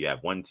sure that you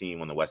have one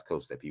team on the West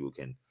Coast that people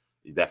can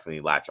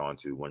definitely latch on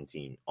to, one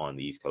team on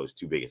the East Coast,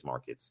 2 biggest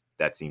markets.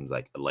 That seems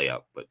like a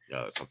layup, but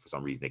for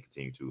some reason they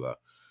continue to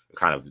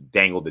kind of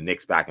dangle the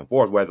Knicks back and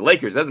forth, where the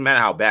Lakers, doesn't matter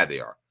how bad they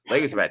are.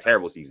 Lakers have had a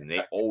terrible season.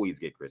 They always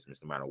get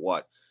Christmas no matter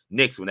what.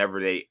 Knicks, whenever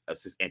they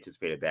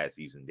anticipate a bad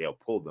season, they'll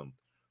pull them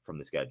from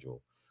the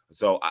schedule.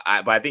 So,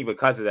 but I think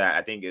because of that,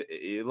 I think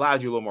it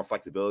allows you a little more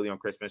flexibility on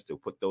Christmas to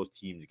put those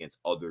teams against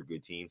other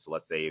good teams. So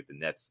let's say if the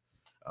Nets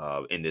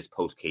in this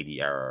post KD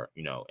era,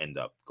 end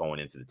up going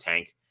into the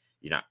tank,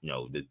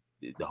 the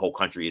whole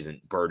country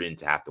isn't burdened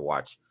to have to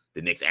watch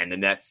the Knicks and the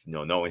Nets.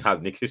 Knowing how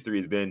the Knicks history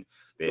has been,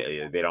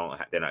 they're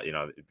not.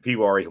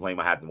 People already complain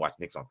about having to watch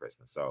Knicks on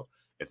Christmas. So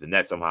if the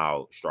Nets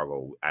somehow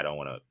struggle, I don't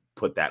want to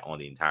put that on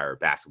the entire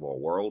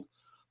basketball world.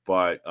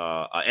 But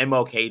a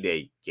MLK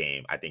Day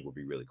game, I think, would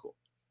be really cool.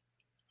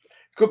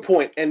 Good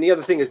point. And the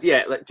other thing is,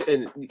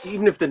 and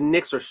even if the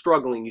Knicks are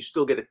struggling, you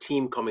still get a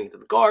team coming into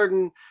the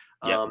Garden.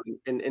 Yeah.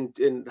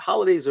 And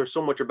holidays are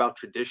so much about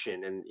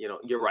tradition, and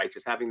you're right,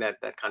 just having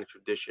that kind of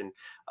tradition.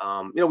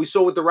 We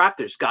saw with the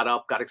Raptors,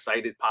 got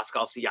excited,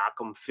 Pascal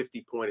Siakam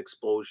 50-point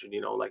explosion.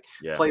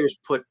 Players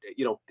put,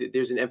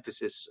 there's an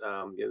emphasis.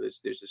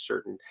 There's a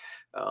certain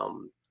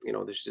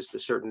there's just a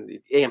certain,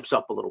 it amps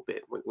up a little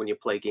bit when you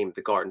play a game at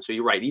the Garden. So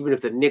you're right, even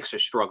if the Knicks are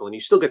struggling, you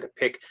still get to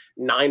pick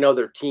 9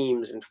 other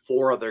teams and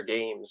 4 other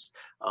games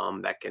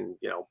that can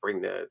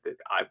bring the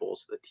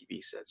eyeballs to the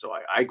TV set. So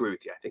I agree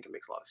with you. I think it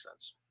makes a lot of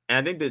sense. And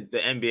I think that the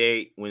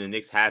NBA, when the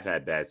Knicks have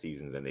had bad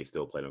seasons and they've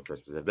still played on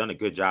Christmas, have done a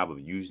good job of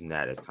using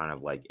that as kind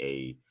of like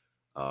a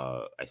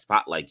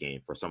spotlight game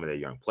for some of their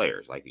young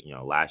players. Like,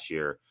 last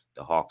year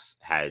the Hawks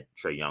had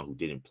Trae Young, who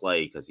didn't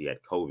play because he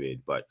had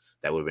COVID, but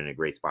that would have been a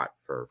great spot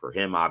for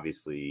him,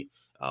 obviously.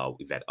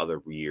 We've had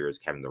other years,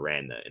 Kevin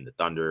Durant in the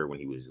Thunder, when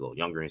he was a little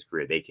younger in his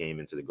career, they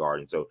came into the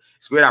Garden. So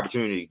it's a great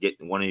opportunity to get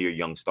one of your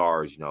young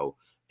stars,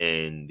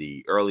 in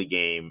the early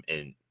game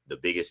and the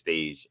biggest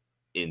stage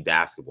in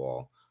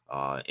basketball.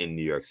 In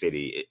New York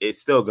City,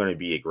 it's still going to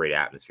be a great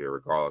atmosphere,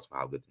 regardless of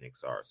how good the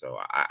Knicks are. So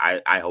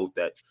I hope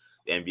that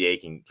the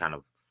NBA can kind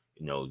of,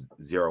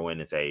 zero in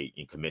and say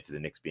and commit to the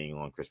Knicks being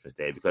on Christmas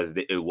Day, because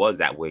it was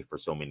that way for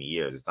so many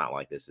years. It's not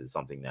like this is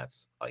something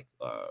that's like,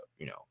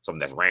 something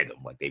that's random.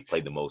 Like, they've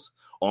played the most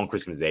on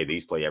Christmas Day. They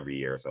used to play every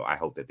year. So I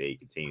hope that they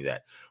continue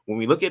that. When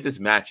we look at this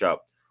matchup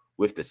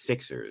with the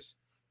Sixers,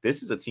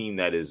 this is a team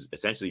that is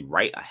essentially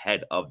right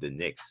ahead of the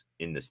Knicks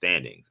in the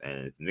standings.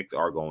 And if the Knicks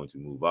are going to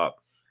move up,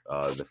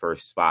 the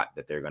first spot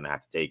that they're going to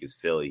have to take is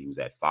Philly, who's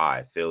at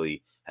 5.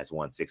 Philly has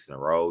won 6 in a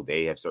row.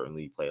 They have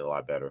certainly played a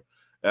lot better.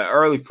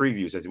 Early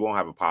preview, since we won't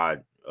have a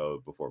pod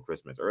before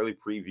Christmas, early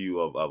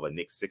preview of a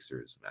Knicks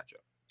Sixers matchup.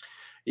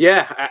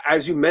 Yeah,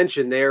 as you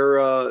mentioned, they're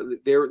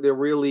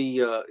really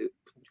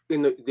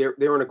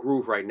they're in a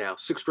groove right now.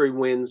 6 straight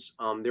wins.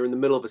 They're in the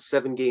middle of a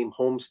 7-game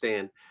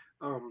homestand,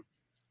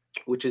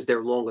 which is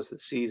their longest of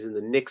the season.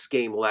 The Knicks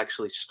game will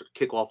actually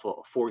kick off a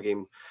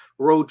 4-game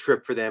road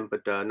trip for them,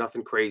 but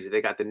nothing crazy.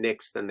 They got the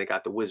Knicks, then they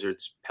got the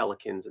Wizards,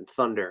 Pelicans, and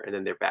Thunder, and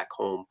then they're back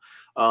home.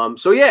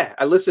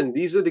 Listen,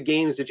 these are the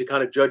games that you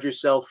kind of judge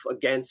yourself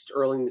against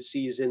early in the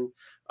season.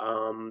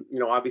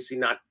 Obviously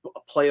not a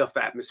playoff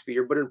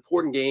atmosphere, but an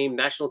important game,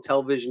 national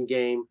television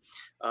game.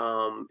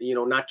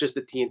 Not just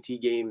the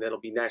TNT game that'll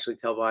be nationally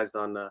televised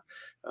on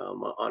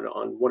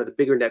one of the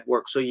bigger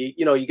networks. So you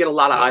get a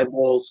lot of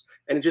eyeballs,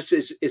 and it just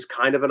is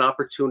kind of an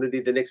opportunity.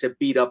 The Knicks have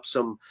beat up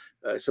some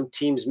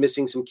teams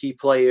missing some key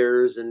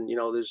players, and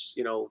there's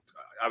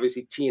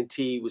obviously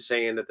TNT was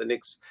saying that the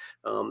Knicks,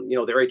 their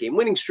 8-game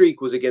winning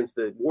streak was against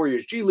the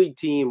Warriors G League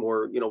team,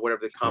 or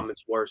whatever the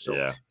comments were.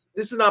 So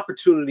this is an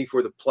opportunity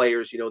for the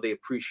players. They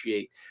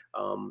appreciate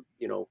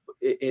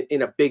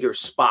in a bigger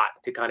spot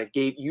to kind of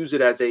use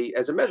it as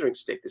a measuring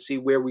stick to see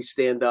where we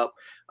stand up,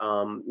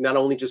 not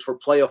only just for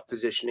playoff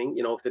positioning.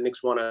 If the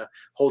Knicks want to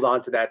hold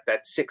on to that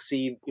 6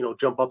 seed,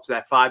 jump up to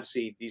that 5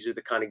 seed, these are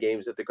the kind of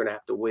games that they're going to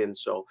have to win.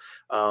 So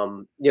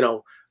Harden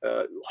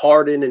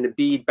and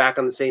Embiid back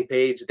on the same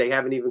page. They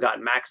haven't even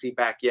gotten Maxey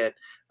back yet.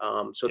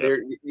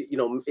 They're,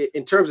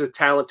 in terms of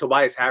talent,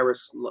 Tobias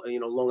Harris,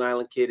 Long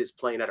Island kid, is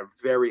playing at a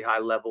very high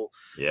level.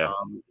 Yeah.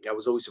 I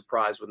was always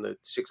surprised when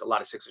a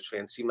lot of Sixers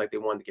fans seemed like they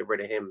wanted to get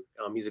rid of him.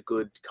 He's a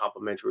good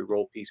complementary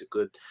role piece, a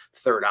good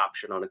third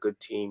option on a good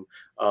team.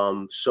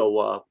 We'll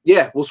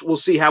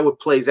see how it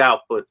plays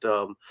out. But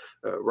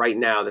right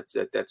now,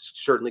 that's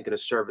certainly going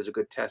to serve as a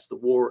good test.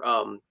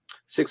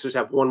 Sixers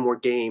have one more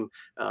game.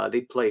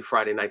 They play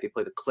Friday night. They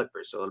play the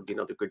Clippers, so it'll be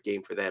another good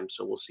game for them.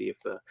 So we'll see if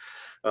the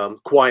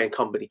Kawhi and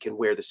company can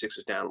wear the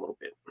Sixers down a little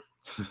bit.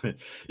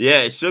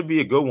 Yeah, it should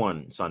be a good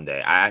one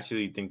Sunday. I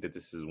actually think that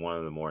this is one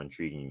of the more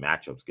intriguing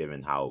matchups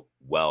given how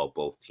well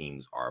both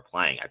teams are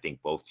playing. I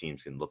think both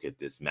teams can look at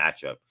this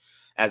matchup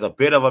as a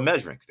bit of a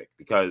measuring stick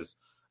because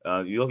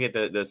you look at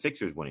the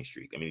Sixers winning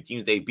streak. I mean, the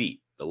teams they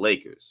beat, the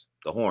Lakers,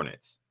 the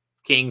Hornets,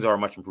 Kings are a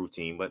much improved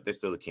team, but they're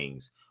still the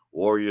Kings.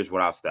 Warriors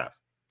without Steph,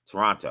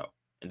 Toronto,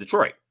 and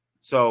Detroit.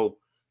 So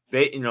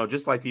they,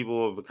 just like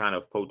people have kind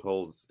of poked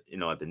holes,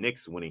 at the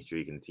Knicks winning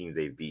streak and the teams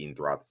they've beaten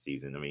throughout the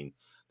season. I mean,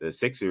 the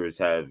Sixers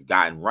have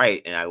gotten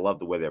right, and I love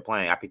the way they're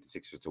playing. I picked the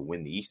Sixers to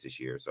win the East this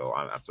year, so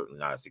I'm certainly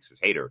not a Sixers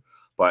hater.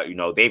 But,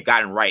 they've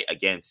gotten right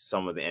against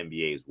some of the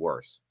NBA's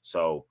worst.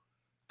 So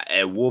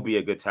it will be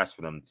a good test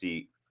for them to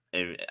see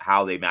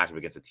how they match up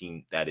against a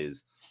team that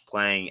is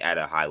playing at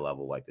a high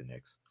level like the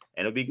Knicks.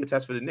 And it'll be a good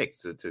test for the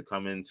Knicks to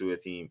come into a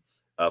team,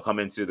 come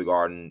into the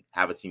Garden,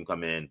 have a team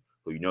come in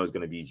who is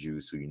going to be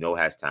juice, who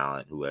has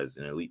talent, who has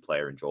an elite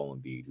player in Joel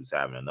Embiid, who's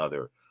having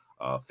another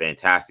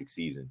fantastic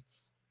season.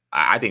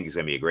 I think it's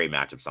going to be a great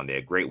matchup Sunday,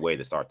 a great way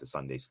to start the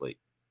Sunday slate.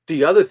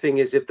 The other thing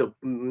is if the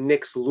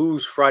Knicks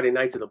lose Friday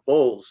night to the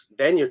Bulls,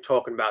 then you're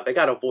talking about they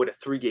got to avoid a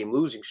 3-game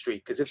losing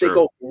streak. Because if they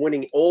go from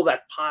winning all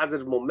that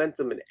positive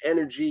momentum and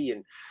energy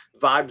and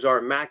vibes are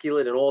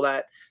immaculate and all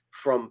that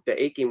from the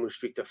 8-game losing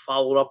streak to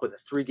follow it up with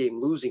a 3-game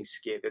losing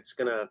skid, it's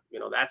going to,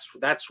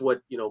 that's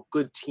what,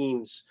 good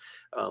teams,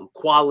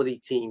 quality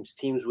teams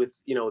with,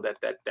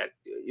 that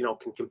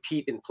can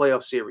compete in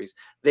playoff series.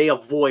 They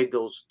avoid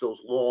those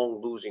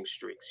long losing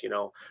streaks,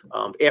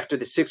 after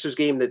the Sixers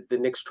game, the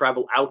Knicks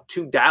travel out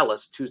to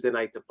Dallas Tuesday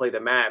night to play the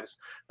Mavs.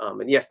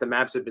 And yes, the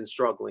Mavs have been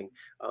struggling,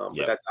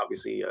 but that's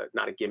obviously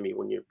not a gimme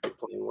when you're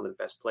playing one of the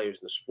best players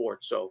in the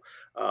sport. So,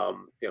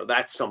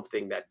 that's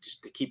something that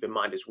just to keep in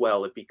mind as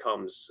well. It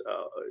becomes,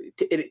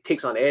 it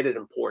takes on added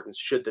importance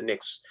should the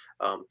Knicks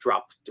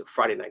drop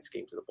Friday night's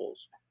game to the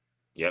Bulls.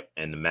 Yep,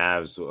 and the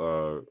Mavs,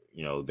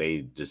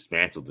 they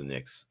dismantled the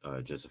Knicks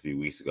just a few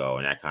weeks ago,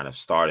 and that kind of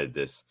started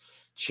this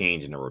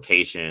change in the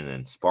rotation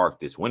and sparked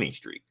this winning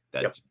streak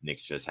that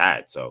Knicks just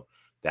had. So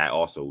that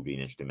also will be an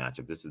interesting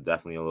matchup. This is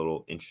definitely a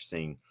little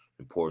interesting,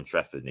 important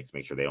stretch for the Knicks.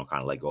 Make sure they don't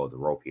kind of let go of the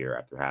rope here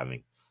after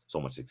having so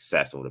much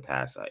success over the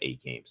past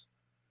 8 games.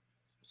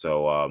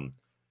 So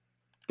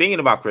thinking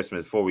about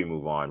Christmas before we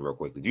move on real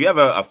quickly, do you have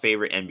a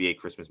favorite NBA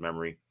Christmas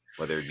memory,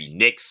 whether it be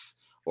Knicks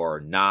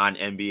or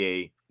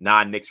non-NBA,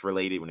 non-Knicks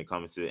related when it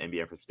comes to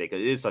NBA Christmas Day?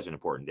 Because it is such an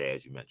important day,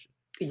 as you mentioned.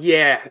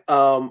 Yeah,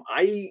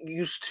 I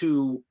used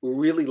to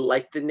really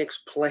like the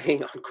Knicks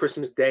playing on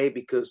Christmas Day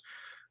because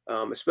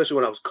especially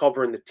when I was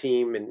covering the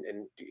team and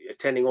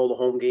attending all the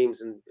home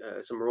games and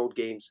some road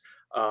games,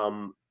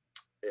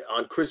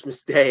 on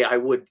Christmas Day,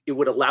 it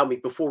would allow me,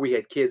 before we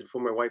had kids,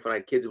 before my wife and I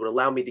had kids, it would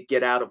allow me to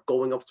get out of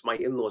going up to my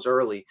in-laws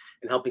early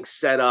and helping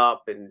set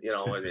up and,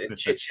 and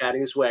chit-chatting.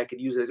 This way I could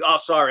use it as, oh,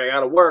 sorry, I got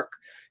to work.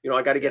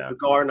 I got to get to the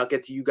Garden. I'll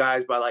get to you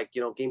guys by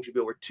game should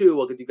be over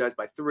 2. I'll get to you guys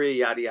by 3,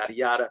 yada, yada,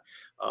 yada.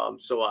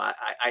 So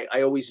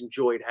I always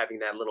enjoyed having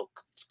that little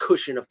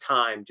cushion of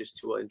time just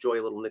to enjoy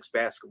a little Knicks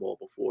basketball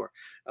before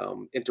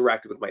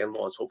interacting with my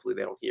in-laws. Hopefully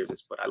they don't hear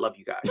this, but I love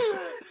you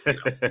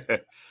guys.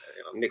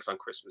 Knicks on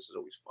Christmas is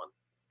always fun.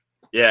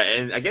 Yeah,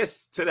 and I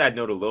guess to that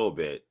note a little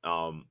bit,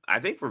 I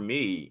think for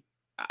me,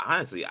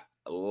 honestly,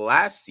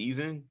 last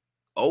season,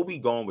 Obi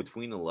going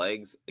between the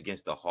legs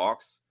against the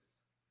Hawks,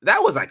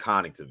 that was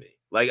iconic to me.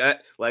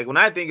 Like when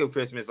I think of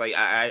Christmas,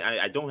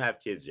 I don't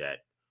have kids yet,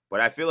 but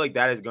I feel like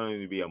that is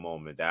going to be a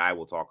moment that I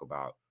will talk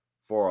about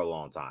for a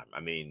long time. I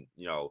mean,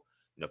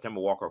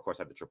 Kemba Walker, of course,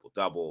 had the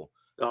triple-double,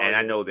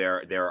 I know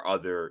there are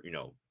other,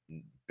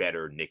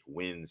 better Nick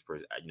wins.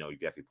 You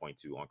definitely point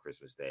to on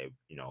Christmas Day.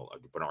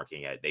 Bernard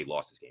King they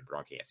lost this game.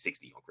 Bernard King had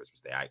 60 on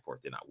Christmas Day. I of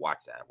course did not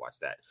watch that. I watched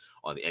that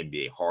on the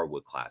NBA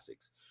Hardwood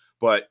Classics.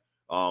 But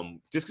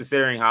just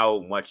considering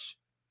how much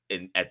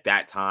at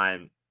that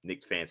time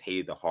Knicks fans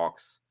hated the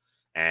Hawks,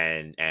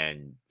 and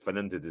for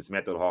them to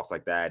dismantle the Hawks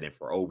like that, and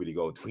for Obi to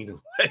go between the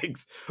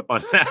legs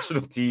on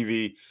national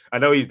TV, I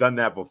know he's done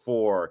that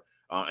before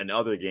in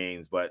other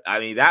games, but I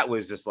mean that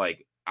was just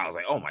like. I was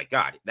like, oh my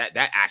God, that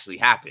actually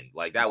happened.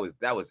 Like that was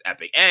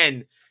epic.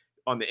 And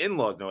on the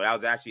in-laws note, I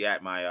was actually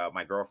at my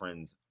my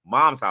girlfriend's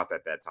mom's house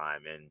at that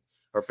time, and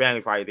her family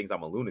probably thinks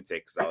I'm a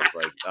lunatic. So I was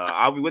like,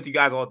 I'll be with you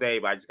guys all day,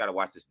 but I just got to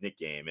watch this Knicks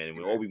game. And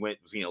when Obi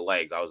went between the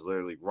legs, I was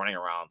literally running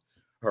around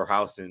her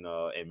house in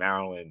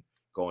Maryland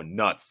going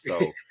nuts.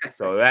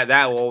 So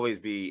that will always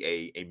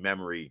be a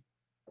memory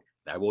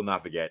that I will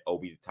not forget.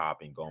 Obi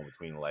Toppin going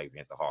between the legs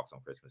against the Hawks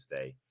on Christmas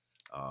Day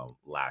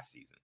last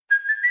season.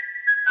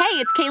 Hey,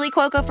 it's Kaylee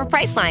Cuoco for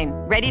Priceline.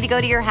 Ready to go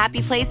to your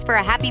happy place for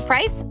a happy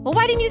price? Well,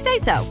 why didn't you say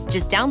so?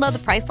 Just download the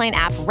Priceline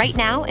app right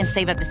now and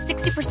save up to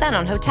 60%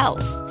 on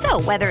hotels.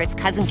 So whether it's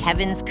Cousin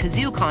Kevin's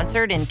Kazoo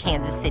Concert in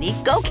Kansas City,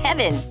 go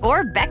Kevin,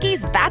 or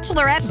Becky's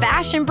Bachelorette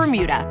Bash in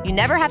Bermuda, you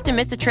never have to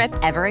miss a trip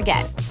ever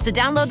again. So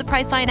download the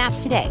Priceline app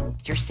today.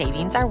 Your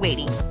savings are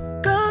waiting.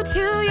 Go Go to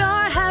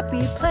your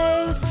happy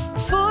place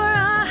for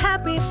a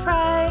happy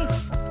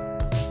price.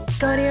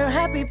 Go to your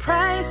happy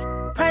price,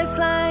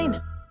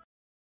 Priceline.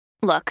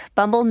 Look,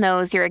 Bumble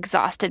knows you're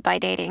exhausted by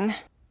dating.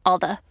 All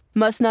the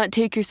must not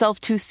take yourself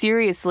too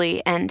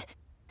seriously and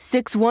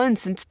 6'1"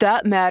 since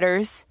that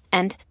matters.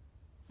 And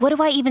what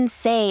do I even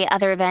say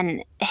other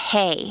than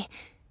hey?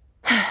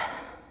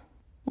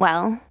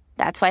 Well,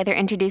 that's why they're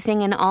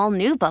introducing an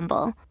all-new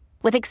Bumble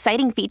with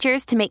exciting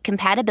features to make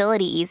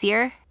compatibility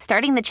easier,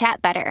 starting the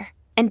chat better,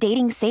 and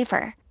dating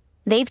safer.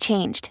 They've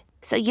changed,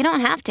 so you don't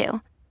have to.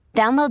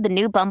 Download the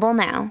new Bumble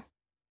now.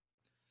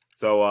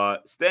 So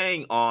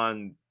staying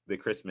on the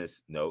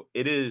Christmas note,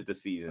 it is the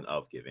season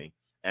of giving.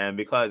 And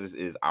because this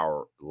is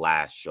our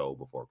last show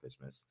before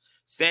Christmas,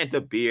 Santa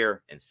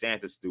Beer and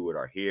Santa Stewart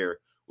are here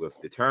with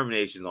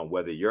determinations on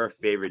whether your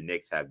favorite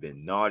Knicks have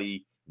been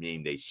naughty,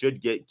 meaning they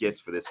should get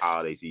gifts for this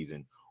holiday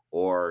season,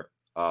 or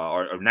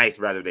nice,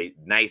 rather,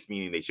 nice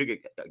meaning they should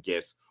get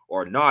gifts,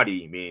 or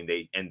naughty meaning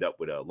they end up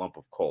with a lump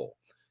of coal.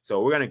 So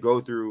we're going to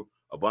go through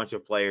a bunch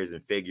of players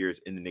and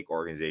figures in the Knicks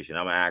organization.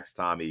 I'm going to ask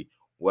Tommy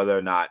whether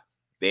or not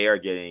they are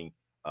getting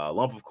a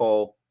lump of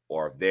coal,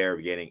 or if they're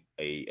getting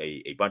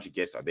a bunch of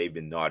gifts, or they've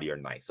been naughty or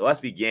nice. So let's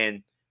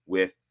begin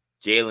with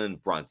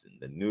Jalen Brunson,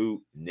 the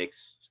new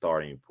Knicks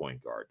starting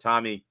point guard.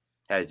 Tommy,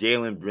 has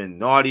Jalen been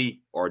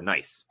naughty or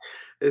nice?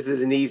 This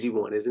is an easy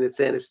one, isn't it,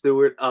 Santa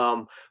Stewart?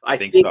 I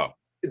think so.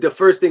 The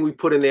first thing we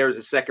put in there is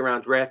a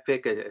second-round draft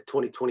pick, a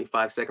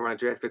 2025 second-round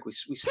draft pick. We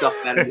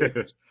stuffed that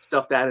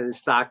in his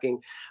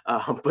stocking.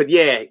 But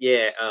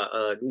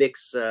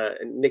Knicks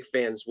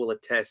fans will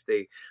attest.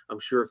 I'm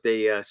sure if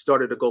they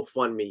started a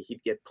GoFundMe,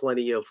 he'd get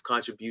plenty of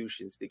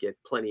contributions to get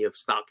plenty of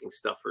stocking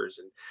stuffers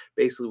and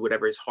basically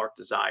whatever his heart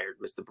desired,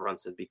 Mr.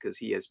 Brunson, because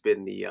he has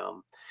been the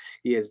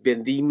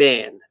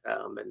man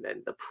and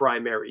then the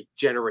primary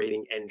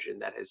generating engine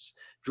that has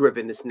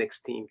driven this Knicks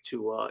team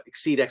to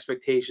exceed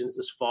expectations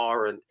this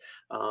far. And,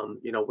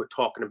 we're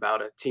talking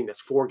about a team that's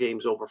 4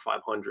 games over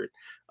 500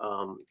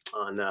 on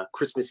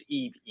Christmas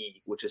Eve,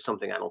 which is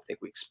something I don't think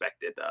we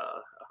expected,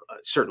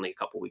 certainly a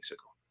couple weeks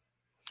ago.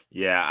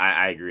 Yeah,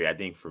 I agree. I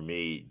think for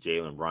me,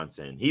 Jalen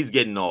Brunson, he's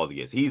getting all the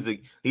gifts. He's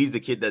the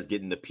kid that's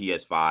getting the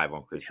PS5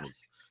 on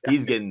Christmas.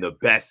 He's getting the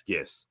best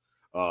gifts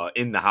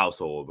in the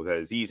household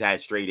because he's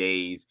had straight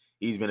A's.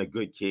 He's been a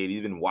good kid.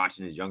 He's been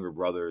watching his younger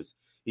brothers.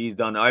 He's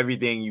done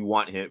everything you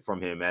want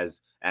from him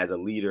as a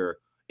leader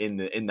in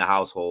the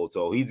household.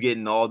 So he's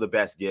getting all the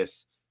best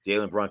gifts.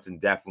 Jalen Brunson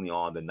definitely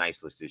on the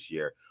nice list this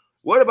year.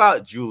 What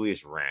about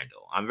Julius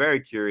Randle? I'm very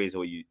curious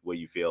what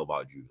you feel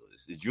about Julius.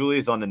 Is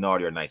Julius on the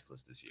naughty or nice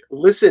list this year?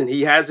 Listen,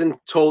 he hasn't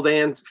told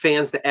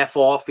fans to F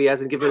off. He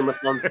hasn't given them a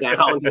thumbs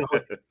down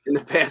in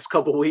the past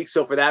couple of weeks.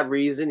 So for that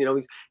reason, he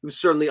was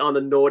certainly on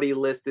the naughty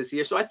list this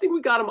year. So I think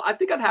we got him. I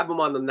think I'd have him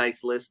on the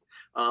nice list.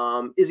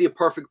 Is he a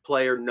perfect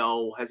player?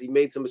 No. Has he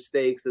made some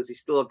mistakes? Does he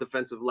still have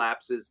defensive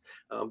lapses?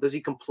 Does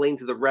he complain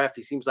to the ref?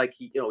 He seems like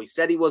he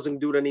said he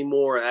wasn't doing it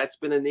anymore. That's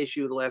been an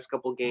issue the last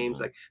couple of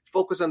games. Like,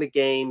 focus on the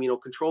game,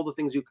 control the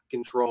things you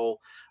can control.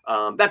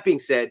 That being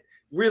said,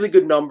 really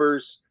good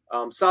numbers.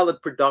 Solid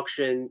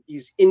production.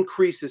 He's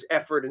increased his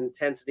effort and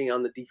intensity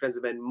on the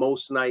defensive end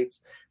most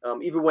nights.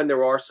 Even when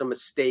there are some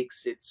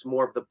mistakes, it's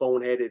more of the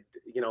boneheaded,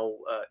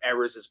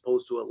 errors as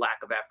opposed to a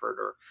lack of effort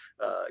or,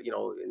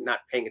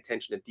 not paying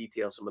attention to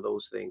detail, some of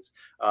those things.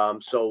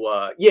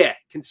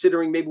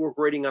 Considering maybe we're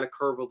grading on a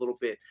curve a little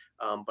bit,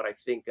 but I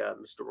think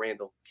Mr.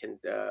 Randle can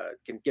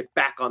get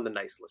back on the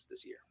nice list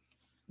this year.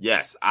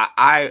 Yes,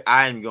 I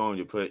am going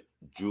to put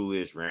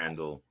Julius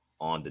Randle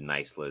on the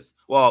nice list.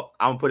 Well,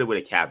 I'm gonna put it with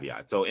a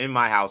caveat. So in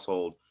my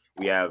household,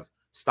 we have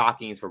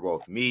stockings for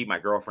both me, my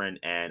girlfriend,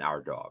 and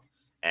our dog.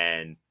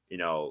 And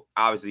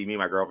obviously, me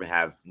and my girlfriend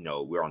have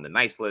we're on the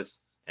nice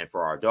list. And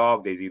for our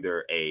dog, there's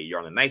either you're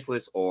on the nice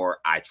list or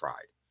I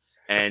tried.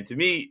 And to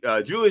me,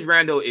 Julius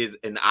Randle is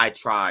an I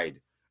tried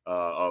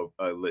a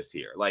list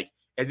here. Like,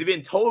 has he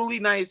been totally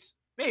nice?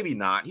 Maybe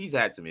not. He's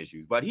had some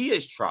issues, but he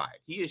has tried.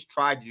 He has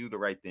tried to do the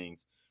right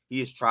things. He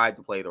has tried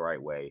to play the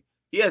right way.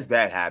 He has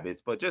bad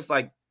habits, but just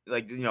like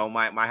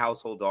my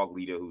household dog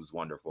Lita, who's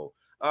wonderful.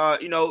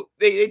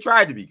 They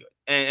tried to be good,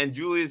 and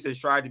Julius has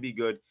tried to be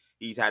good.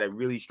 He's had a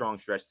really strong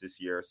stretch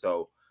this year,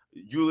 so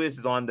Julius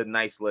is on the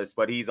nice list,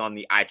 but he's on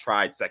the I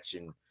tried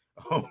section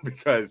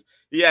because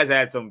he has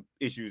had some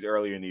issues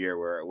earlier in the year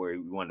where we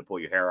wanted to pull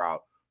your hair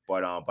out.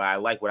 But I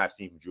like what I've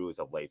seen from Julius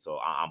of late, so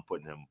I'm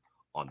putting him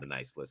on the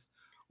nice list.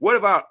 What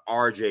about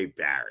RJ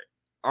Barrett?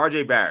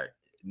 RJ Barrett,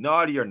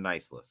 naughty or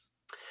nice list?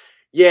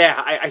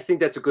 Yeah, I think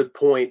that's a good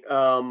point.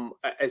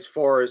 As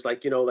far as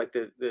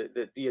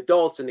the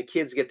adults and the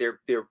kids get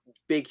their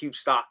big, huge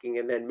stocking,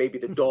 and then maybe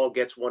the dog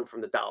gets one from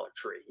the Dollar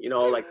Tree,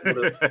 like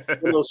one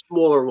of those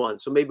smaller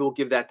ones. So maybe we'll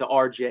give that to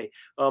RJ,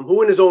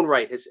 who in his own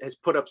right has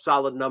put up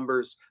solid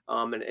numbers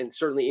and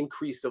certainly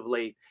increased of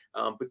late.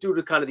 But due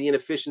to kind of the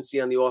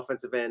inefficiency on the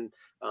offensive end,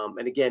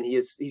 and again,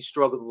 he's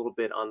struggled a little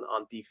bit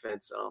on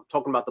defense.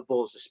 Talking about the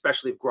Bulls,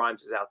 especially if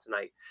Grimes is out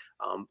tonight,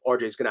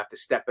 RJ is going to have to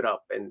step it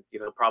up and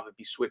probably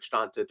be switched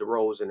on to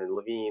DeRozan and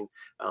Levine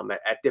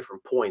at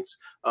different points.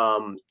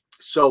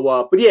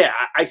 But yeah,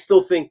 I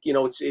still think,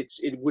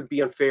 it would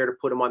be unfair to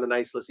put him on the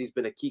nice list. He's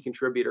been a key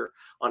contributor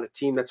on a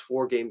team that's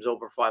 4 games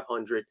over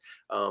 500.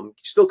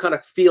 Still kind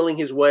of feeling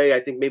his way. I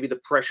think maybe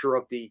the pressure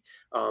of the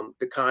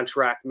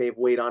contract may have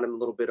weighed on him a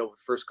little bit over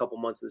the first couple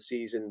months of the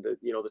season.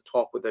 The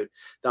talk with the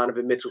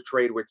Donovan Mitchell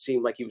trade, where it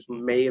seemed like he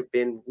may have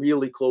been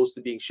really close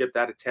to being shipped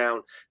out of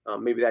town.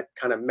 Maybe that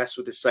kind of messed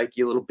with his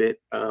psyche a little bit.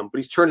 But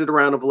he's turned it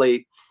around of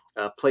late.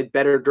 Played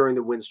better during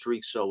the win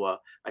streak, so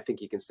I think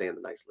he can stay on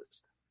the nice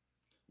list.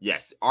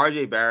 Yes,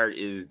 RJ Barrett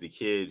is the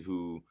kid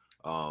who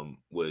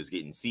was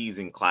getting C's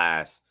in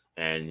class,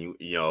 and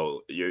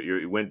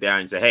you went down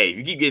and said, "Hey, if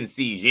you keep getting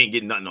C's, you ain't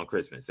getting nothing on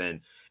Christmas."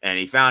 And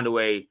he found a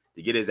way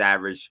to get his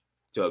average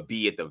to a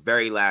B at the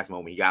very last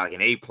moment. He got like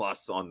an A+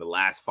 on the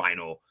last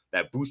final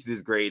that boosted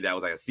his grade. That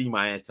was like a C-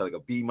 to like a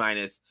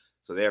B-.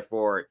 So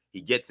therefore,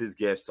 he gets his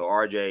gift. So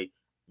RJ,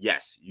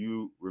 yes,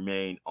 you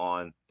remain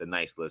on the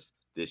nice list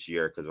this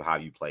year because of how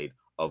you played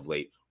of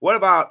late. What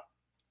about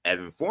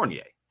Evan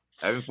Fournier?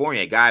 Evan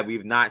Fournier, a guy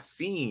we've not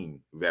seen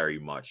very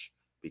much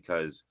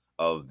because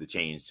of the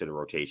change to the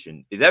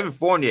rotation. Is Evan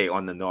Fournier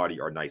on the naughty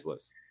or nice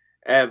list?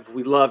 Ev,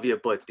 we love you,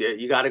 but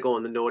you got to go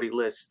on the naughty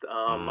list.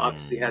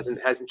 Obviously,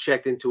 hasn't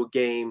checked into a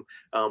game.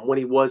 When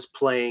he was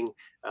playing,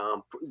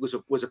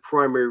 was a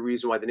primary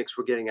reason why the Knicks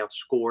were getting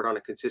outscored on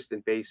a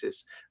consistent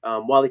basis.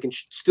 While he can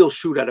still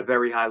shoot at a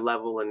very high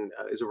level and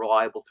is a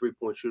reliable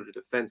 3-point shooter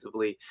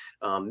defensively,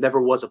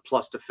 never was a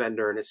plus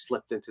defender and has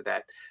slipped into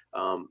that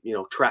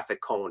traffic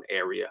cone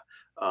area.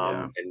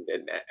 And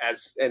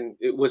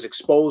it was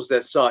exposed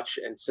as such.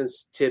 And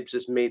since Tibbs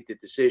has made the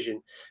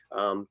decision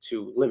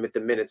to limit the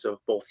minutes of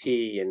both he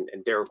and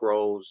Derrick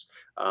Rose,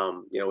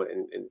 and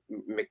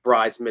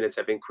McBride's minutes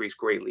have increased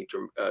greatly.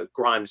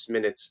 Grimes'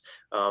 minutes,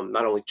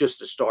 not only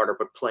just a starter,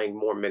 but playing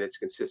more minutes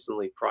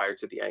consistently prior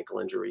to the ankle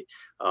injury,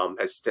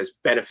 has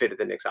benefited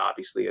the Knicks,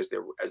 obviously, as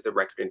the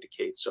record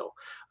indicates. So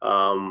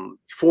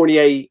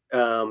Fournier,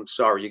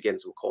 sorry, you're getting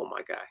some coal,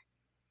 my guy.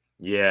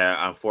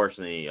 Yeah,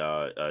 unfortunately,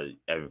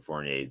 Evan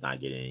Fournier is not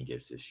getting any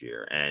gifts this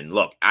year. And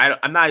look,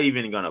 I'm not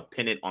even going to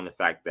pin it on the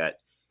fact that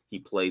he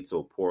played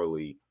so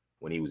poorly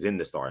when he was in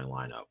the starting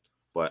lineup.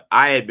 But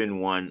I had been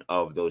one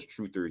of those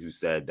truthers who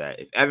said that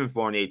if Evan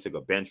Fournier took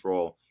a bench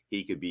role,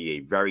 he could be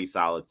a very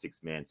solid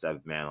 6-man,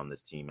 7-man on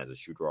this team as a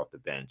shooter off the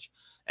bench.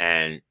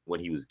 And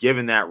when he was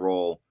given that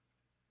role,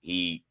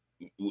 he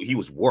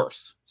was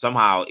worse.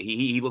 Somehow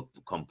he looked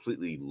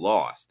completely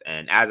lost.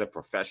 And as a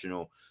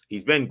professional,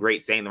 he's been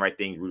great saying the right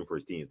things, rooting for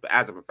his teams. But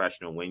as a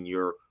professional, when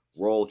your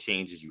role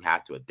changes, you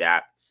have to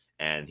adapt.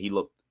 And he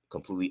looked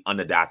completely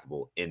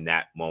unadaptable in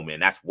that moment.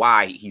 And that's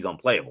why he's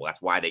unplayable.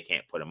 That's why they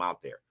can't put him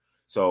out there.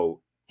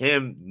 So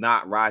him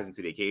not rising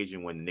to the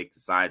occasion when the Knicks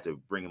decided to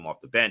bring him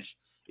off the bench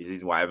is the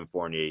reason why Evan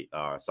Fournier,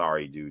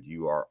 sorry, dude,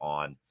 you are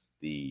on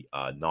the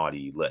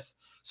naughty list.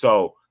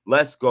 So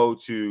let's go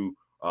to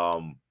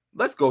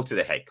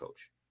the head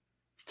coach,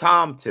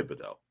 Tom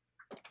Thibodeau,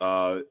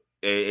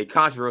 a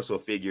controversial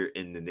figure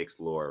in the Knicks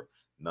lore,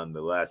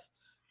 nonetheless.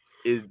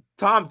 Is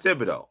Tom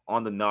Thibodeau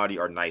on the naughty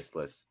or nice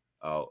list,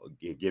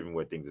 given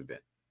where things have been?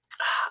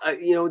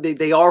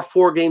 They are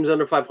 4 games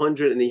under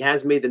 500, and he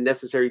has made the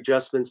necessary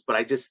adjustments. But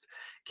I just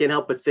can't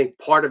help but think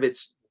part of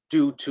it's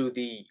due to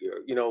the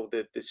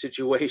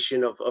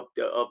situation of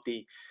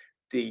the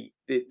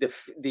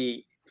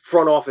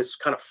front office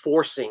kind of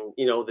forcing,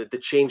 the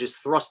changes,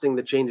 thrusting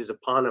the changes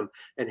upon him,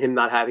 and him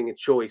not having a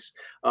choice.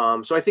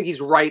 So I think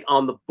he's right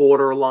on the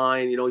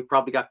borderline. He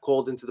probably got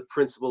called into the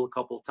principal a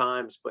couple of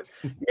times, but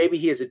maybe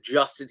he has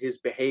adjusted his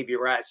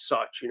behavior as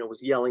such.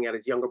 Was yelling at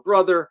his younger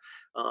brother.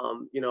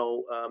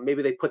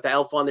 Maybe they put the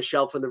elf on the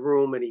shelf in the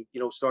room, and he,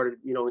 started,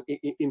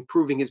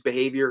 improving his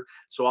behavior.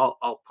 So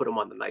I'll put him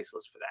on the nice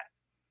list for that.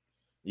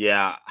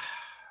 Yeah.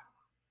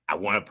 I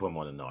want to put him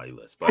on the naughty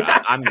list, but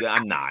I'm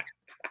not.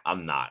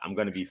 I'm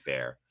going to be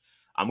fair.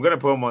 I'm going to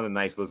put him on the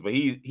nice list, but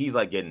he's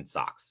like getting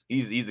socks.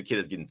 He's the kid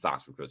that's getting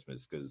socks for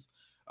Christmas because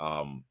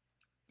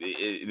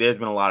there's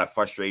been a lot of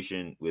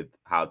frustration with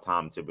how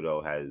Tom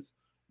Thibodeau has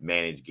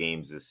managed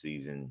games this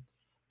season.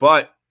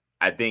 But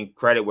I think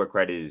credit where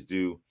credit is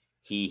due.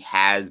 He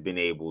has been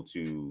able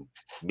to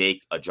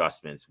make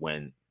adjustments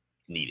when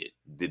needed.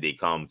 Did they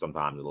come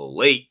sometimes a little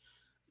late?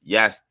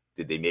 Yes.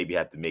 Did they maybe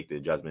have to make the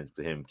adjustments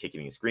for him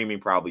kicking and screaming?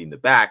 Probably in the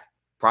back,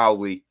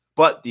 probably.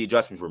 But the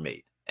adjustments were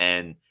made.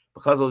 And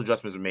because those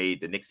adjustments were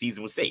made, the Knicks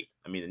season was safe.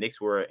 I mean, the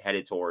Knicks were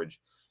headed towards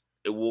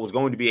it was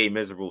going to be a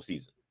miserable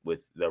season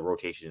with the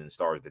rotation and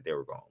stars that they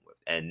were going with.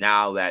 And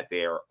now that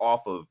they're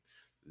off of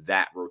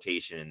that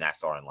rotation and that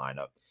starting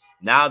lineup,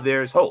 now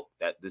there's hope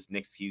that this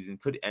next season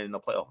could end in a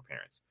playoff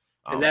appearance.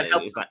 And that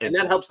helps.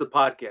 That helps the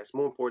podcast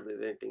more importantly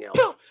than anything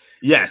else.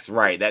 Yes,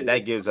 right.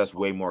 That gives us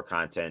way more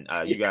content.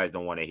 You guys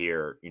don't want to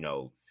hear,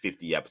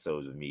 50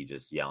 episodes of me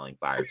just yelling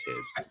fire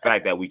tips. The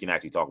fact that we can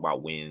actually talk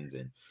about wins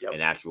and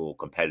actual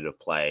competitive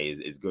play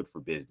is good for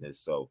business.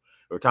 So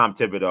for Tom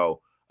Thibodeau,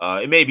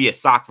 it may be a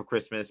sock for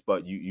Christmas,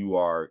 but you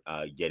are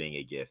getting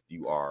a gift.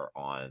 You are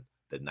on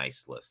the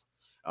nice list.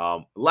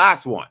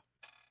 Last one,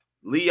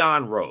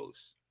 Leon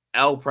Rose,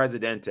 El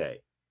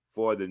Presidente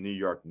for the New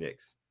York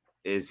Knicks.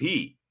 is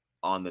he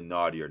on the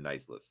naughty or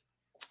nice list?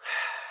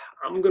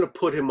 I'm going to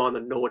put him on the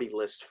naughty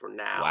list for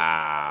now.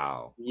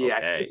 Wow. Yeah.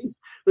 Okay.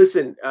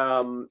 Listen,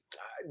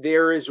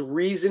 there is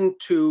reason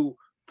to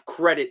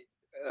credit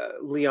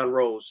Leon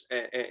Rose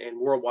and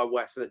Worldwide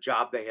West and the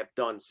job they have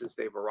done since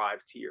they've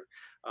arrived here.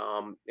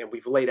 And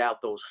we've laid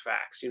out those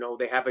facts.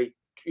 They have a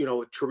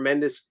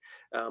tremendous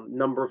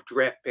number of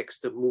draft picks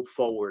to move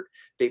forward.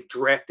 They've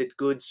drafted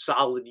good,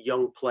 solid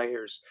young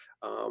players.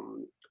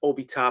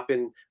 Obi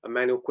Toppin,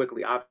 Emmanuel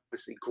Quickly,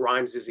 obviously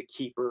Grimes is a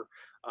keeper.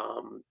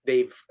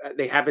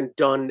 They haven't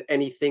done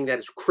anything that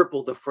has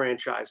crippled the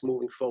franchise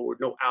moving forward.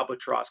 No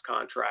albatross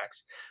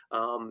contracts.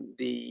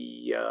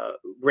 The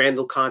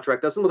Randall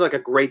contract doesn't look like a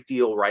great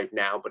deal right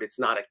now, but it's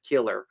not a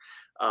killer.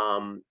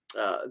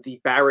 The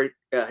Barrett,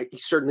 he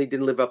certainly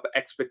didn't live up to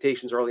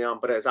expectations early on,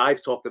 but as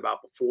I've talked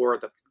about before,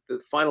 the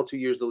final 2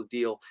 years of the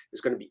deal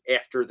is going to be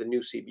after the new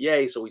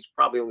CBA, so he's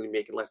probably only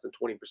making less than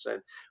 20%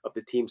 of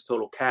the team's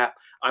total cap.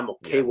 I'm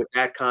okay with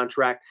that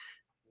contract,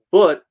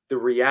 but the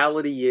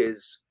reality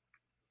is,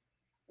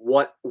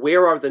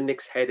 where are the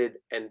Knicks headed,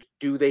 and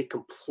do they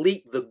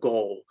complete the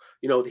goal?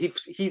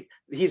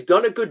 He's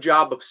done a good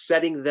job of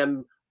setting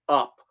them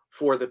up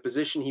for the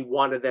position he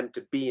wanted them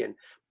to be in.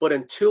 But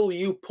until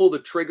you pull the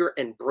trigger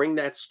and bring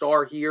that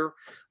star here,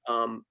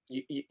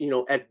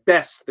 at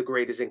best the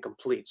grade is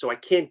incomplete. So I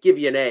can't give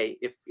you an A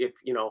if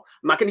I'm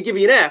not going to give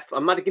you an F.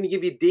 I'm not going to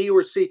give you a D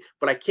or a C,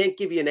 but I can't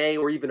give you an A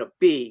or even a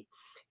B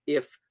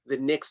if the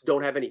Knicks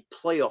don't have any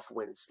playoff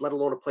wins, let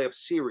alone a playoff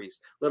series,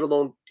 let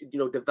alone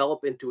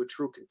develop into a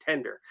true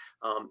contender.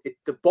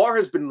 The bar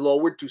has been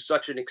lowered to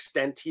such an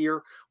extent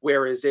here,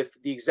 whereas if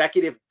the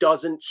executive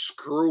doesn't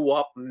screw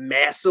up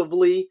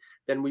massively,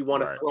 then we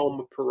want to throw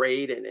him a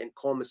parade and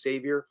call him a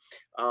savior.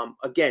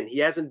 Again, he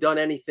hasn't done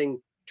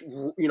anything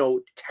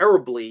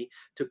terribly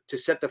to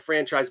set the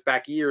franchise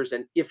back years.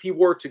 And if he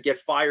were to get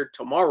fired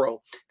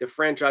tomorrow, the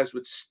franchise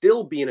would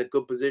still be in a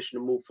good position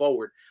to move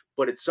forward.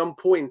 But at some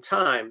point in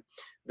time,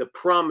 the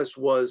promise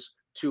was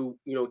to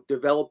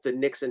develop the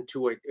Knicks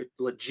into a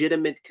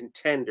legitimate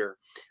contender,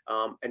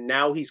 and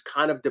now he's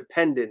kind of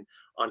dependent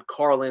on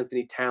Karl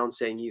Anthony Towns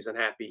saying he's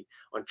unhappy,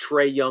 on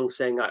Trae Young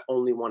saying I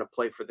only want to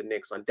play for the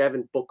Knicks, on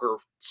Devin Booker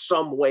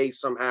some way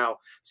somehow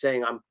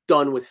saying I'm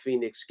done with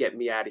Phoenix, get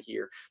me out of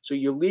here. So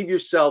you leave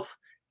yourself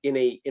in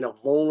a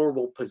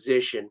vulnerable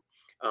position.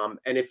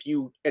 And if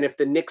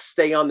the Knicks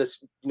stay on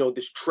this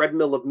this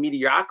treadmill of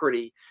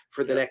mediocrity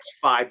for the next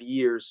 5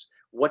 years,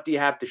 what do you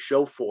have to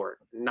show for it?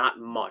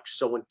 Not much.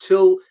 So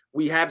until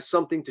we have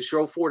something to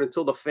show for it,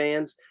 until the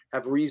fans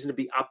have reason to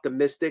be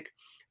optimistic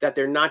that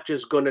they're not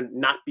just going to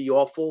not be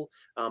awful,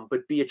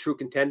 but be a true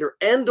contender,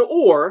 and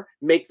or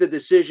make the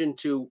decision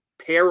to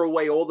pare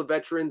away all the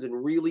veterans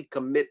and really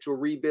commit to a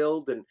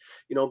rebuild. And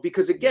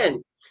because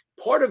again,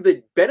 part of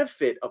the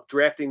benefit of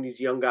drafting these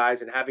young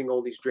guys and having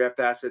all these draft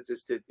assets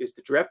is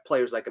to draft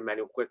players like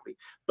Emmanuel Quickly.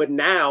 But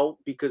now,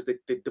 because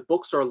the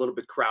books are a little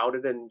bit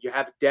crowded and you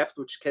have depth,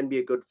 which can be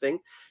a good thing,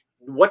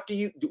 what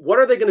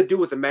are they going to do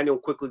with Emmanuel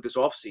Quickly this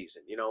offseason?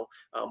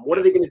 What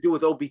are they going to do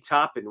with Obi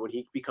Toppin when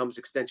he becomes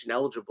extension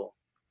eligible?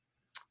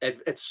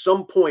 At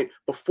some point,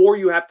 before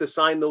you have to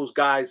sign those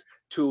guys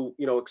to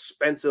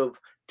expensive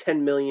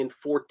 $10 million,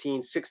 $14,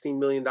 $16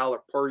 million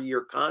per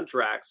year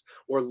contracts,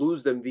 or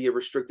lose them via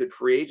restricted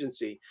free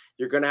agency,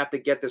 you're going to have to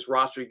get this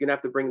roster. You're going to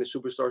have to bring in a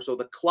superstar. So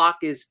the clock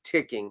is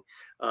ticking.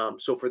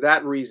 So for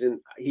that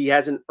reason, he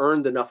hasn't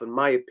earned enough, in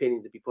my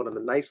opinion, to be put on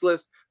the nice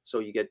list. So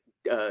you get,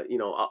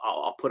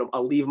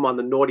 I'll leave him on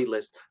the naughty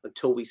list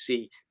until we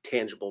see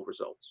tangible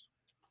results.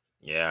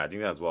 Yeah, I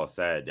think that's well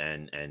said.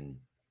 And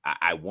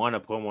I want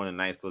to put him on a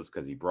nice list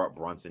because he brought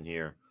Brunson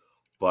here,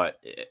 but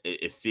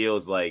it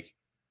feels like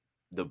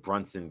the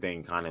Brunson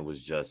thing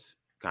was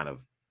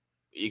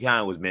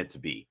meant to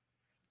be.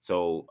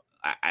 So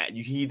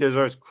he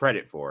deserves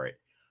credit for it.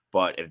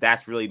 But if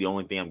that's really the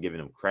only thing I'm giving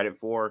him credit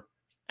for,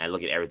 and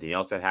look at everything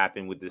else that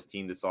happened with this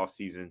team this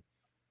offseason,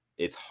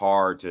 it's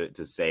hard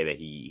to say that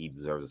he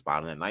deserves a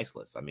spot on that nice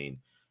list. I mean,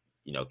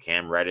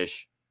 Cam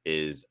Reddish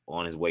is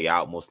on his way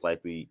out. Most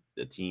likely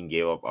the team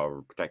gave up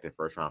a protected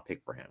first round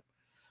pick for him.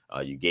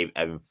 You gave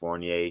Evan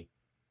Fournier,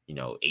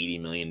 $80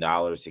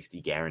 million,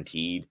 60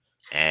 guaranteed,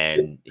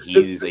 and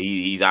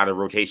he's out of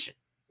rotation.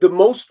 The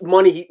most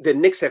money the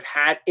Knicks have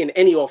had in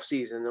any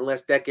offseason in the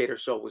last decade or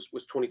so was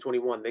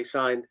 2021. They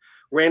signed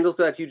Randall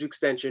to that huge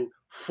extension,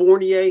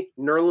 Fournier,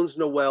 Nerlens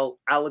Noel,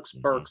 Alex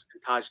Burks,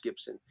 and Taj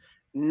Gibson.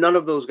 None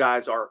of those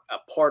guys are a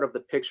part of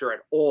the picture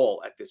at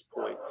all at this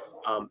point.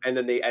 And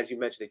then they, as you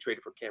mentioned, they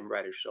traded for Cam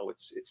Reddish. So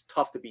it's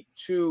tough to be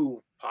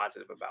too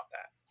positive about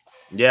that.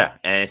 Yeah,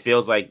 and it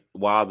feels like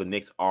while the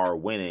Knicks are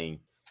winning,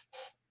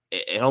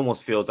 it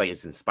almost feels like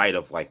it's in spite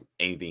of like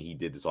anything he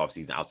did this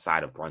offseason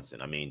outside of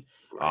Brunson. I mean,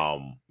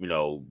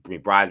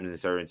 Bridesman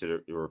inserted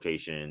into the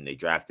rotation. They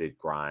drafted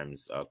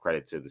Grimes.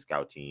 Credit to the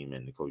scout team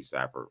and the coaching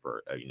staff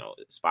for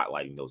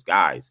spotlighting those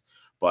guys.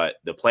 But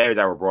the players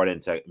that were brought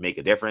in to make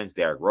a difference,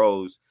 Derrick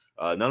Rose,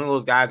 none of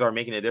those guys are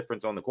making a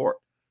difference on the court.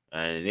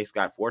 And the Knicks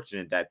got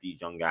fortunate that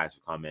these young guys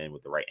have come in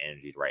with the right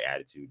energy, the right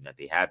attitude, and that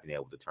they have been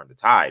able to turn the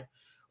tide.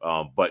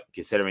 But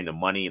considering the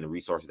money and the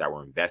resources that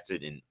were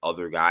invested in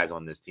other guys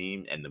on this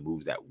team and the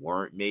moves that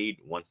weren't made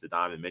once the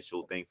Donovan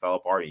Mitchell thing fell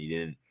apart and you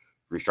didn't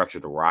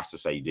restructure the roster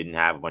so you didn't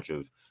have a bunch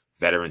of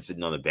veterans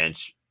sitting on the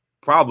bench,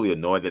 probably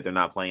annoyed that they're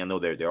not playing. I know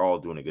they're all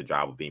doing a good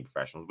job of being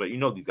professionals, but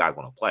these guys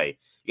want to play.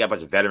 You got a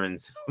bunch of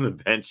veterans on the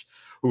bench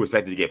who were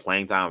expected to get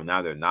playing time, and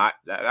now they're not.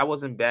 That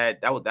wasn't bad.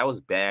 That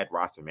was bad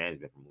roster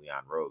management from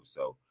Leon Rose.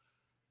 So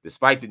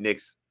despite the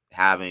Knicks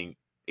having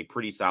a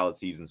pretty solid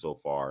season so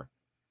far,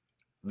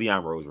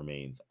 Leon Rose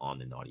remains on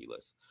the naughty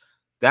list.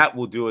 That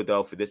will do it,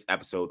 though, for this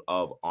episode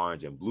of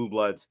Orange and Blue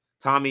Bloods.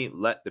 Tommy,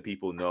 let the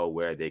people know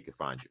where they can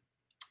find you.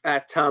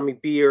 At Tommy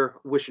Beer,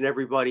 wishing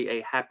everybody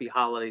a happy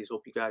holidays.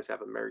 Hope you guys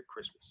have a Merry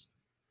Christmas.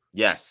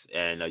 Yes,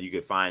 and you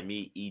can find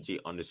me,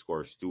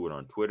 EJ_Stewart,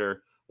 on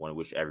Twitter. Want to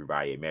wish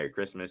everybody a Merry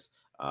Christmas,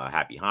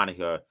 Happy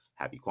Hanukkah,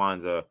 Happy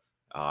Kwanzaa,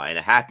 and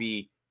a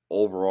happy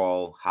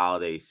overall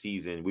holiday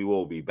season. We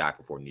will be back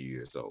before New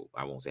Year's, so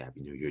I won't say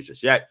Happy New Year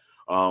just yet.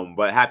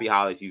 But happy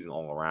holiday season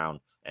all around,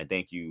 and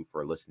thank you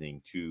for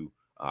listening to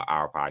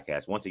our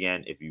podcast. Once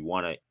again, if you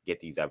want to get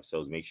these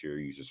episodes, make sure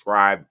you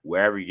subscribe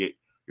wherever you get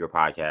your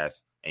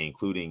podcasts,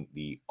 including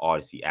the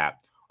Odyssey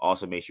app.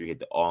 Also, make sure you hit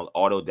the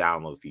auto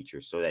download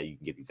feature so that you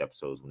can get these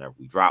episodes whenever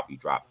we drop. We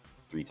drop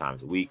 3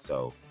 times a week,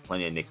 so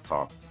plenty of Knicks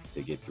talk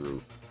to get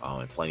through,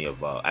 and plenty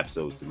of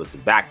episodes to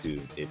listen back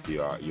to if you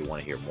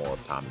want to hear more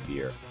of Tommy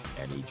Beer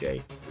and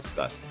EJ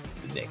discuss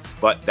the Knicks.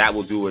 But that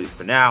will do it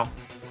for now.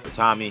 For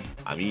Tommy,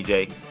 I'm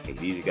EJ. Take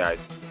it easy,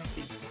 guys.